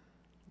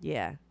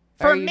 Yeah.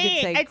 For you me,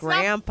 could say it's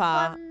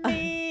grandpa. not for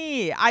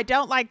me. I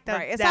don't like that.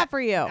 Right. It's not for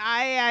you.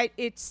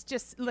 It's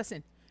just,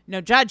 listen, no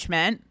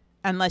judgment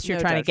unless you're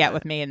trying to get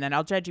with me, and then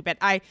I'll judge you. But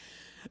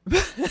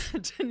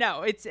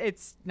no,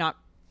 it's not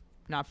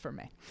for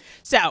me.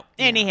 So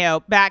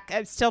anyhow,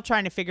 I'm still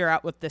trying to figure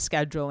out with the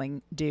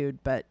scheduling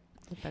dude, but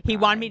he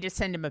wanted me to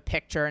send him a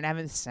picture, and I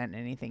haven't sent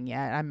anything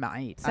yet. I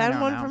might send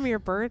one from your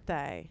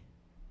birthday.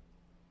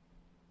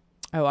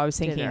 Oh, I was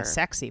thinking a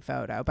sexy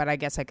photo, but I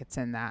guess I could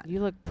send that. You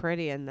look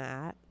pretty in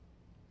that.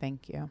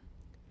 Thank you.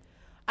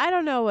 I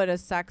don't know what a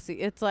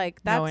sexy. It's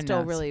like that's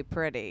still really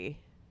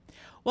pretty.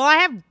 Well, I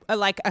have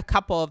like a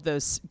couple of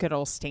those good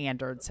old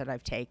standards that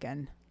I've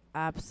taken.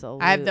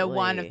 Absolutely. I have the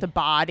one of the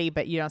body,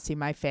 but you don't see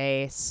my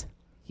face.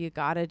 You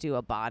got to do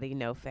a body,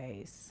 no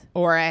face.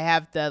 Or I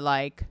have the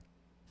like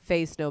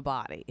face, no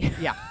body.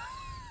 Yeah.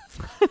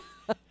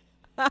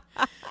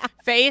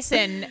 Face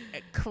and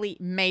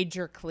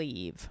major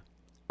cleave.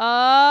 Oh.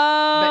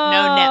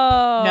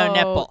 But no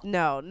nipple.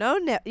 No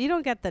nip. You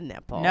don't get the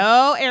nipple.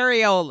 No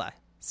areola,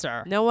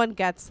 sir. No one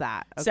gets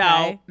that. Okay?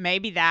 So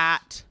maybe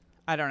that.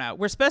 I don't know.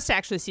 We're supposed to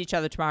actually see each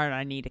other tomorrow, and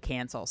I need to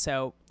cancel.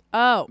 So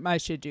I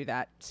should do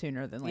that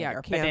sooner than later.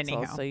 Yeah, cancel but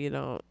anyhow. So you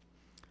don't.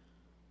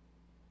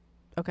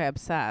 Okay,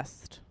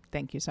 obsessed.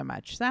 Thank you so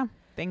much. So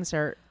things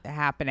are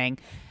happening.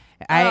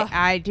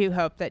 I do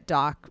hope that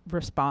Doc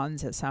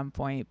responds at some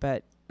point,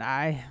 but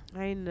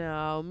I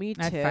know. Me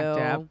too. I fucked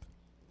up.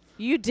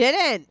 You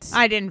didn't.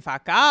 I didn't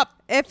fuck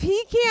up. If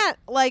he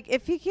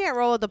can't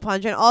roll with the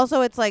punch, and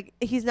also it's like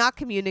he's not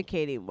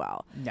communicating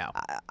well. No.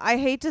 I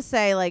hate to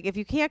say, like, if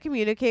you can't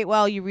communicate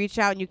well, you reach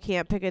out and you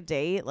can't pick a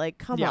date. Like,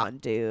 come on,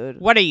 dude.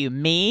 What are you,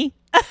 me?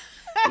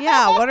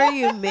 Yeah, what are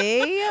you,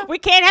 me? We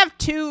can't have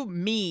two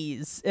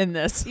me's in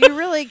this. You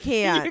really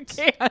can't.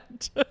 You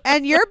can't.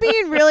 And you're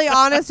being really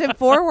honest and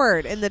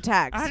forward in the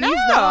text. I know. He's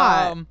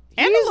not. And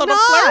He's a little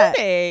not.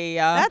 flirty.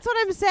 That's what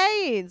I'm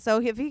saying.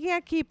 So if he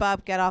can't keep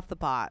up, get off the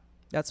pot.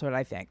 That's what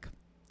I think.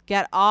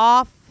 Get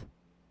off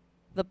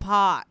the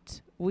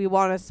pot. We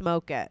want to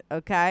smoke it,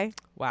 okay?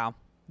 Wow.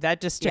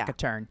 That just took a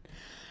turn.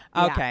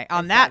 Yeah, Okay.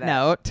 On that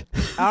note.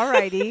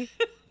 Alrighty.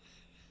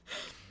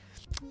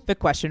 The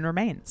question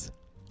remains.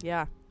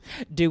 Yeah.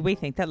 Do we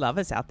think that love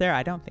is out there?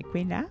 I don't think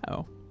we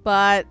know.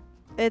 But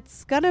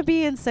it's going to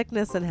be in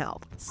sickness and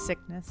health.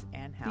 Sickness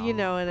and health. You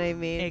know what I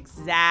mean?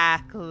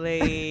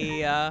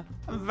 Exactly.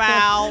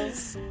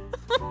 Vowels.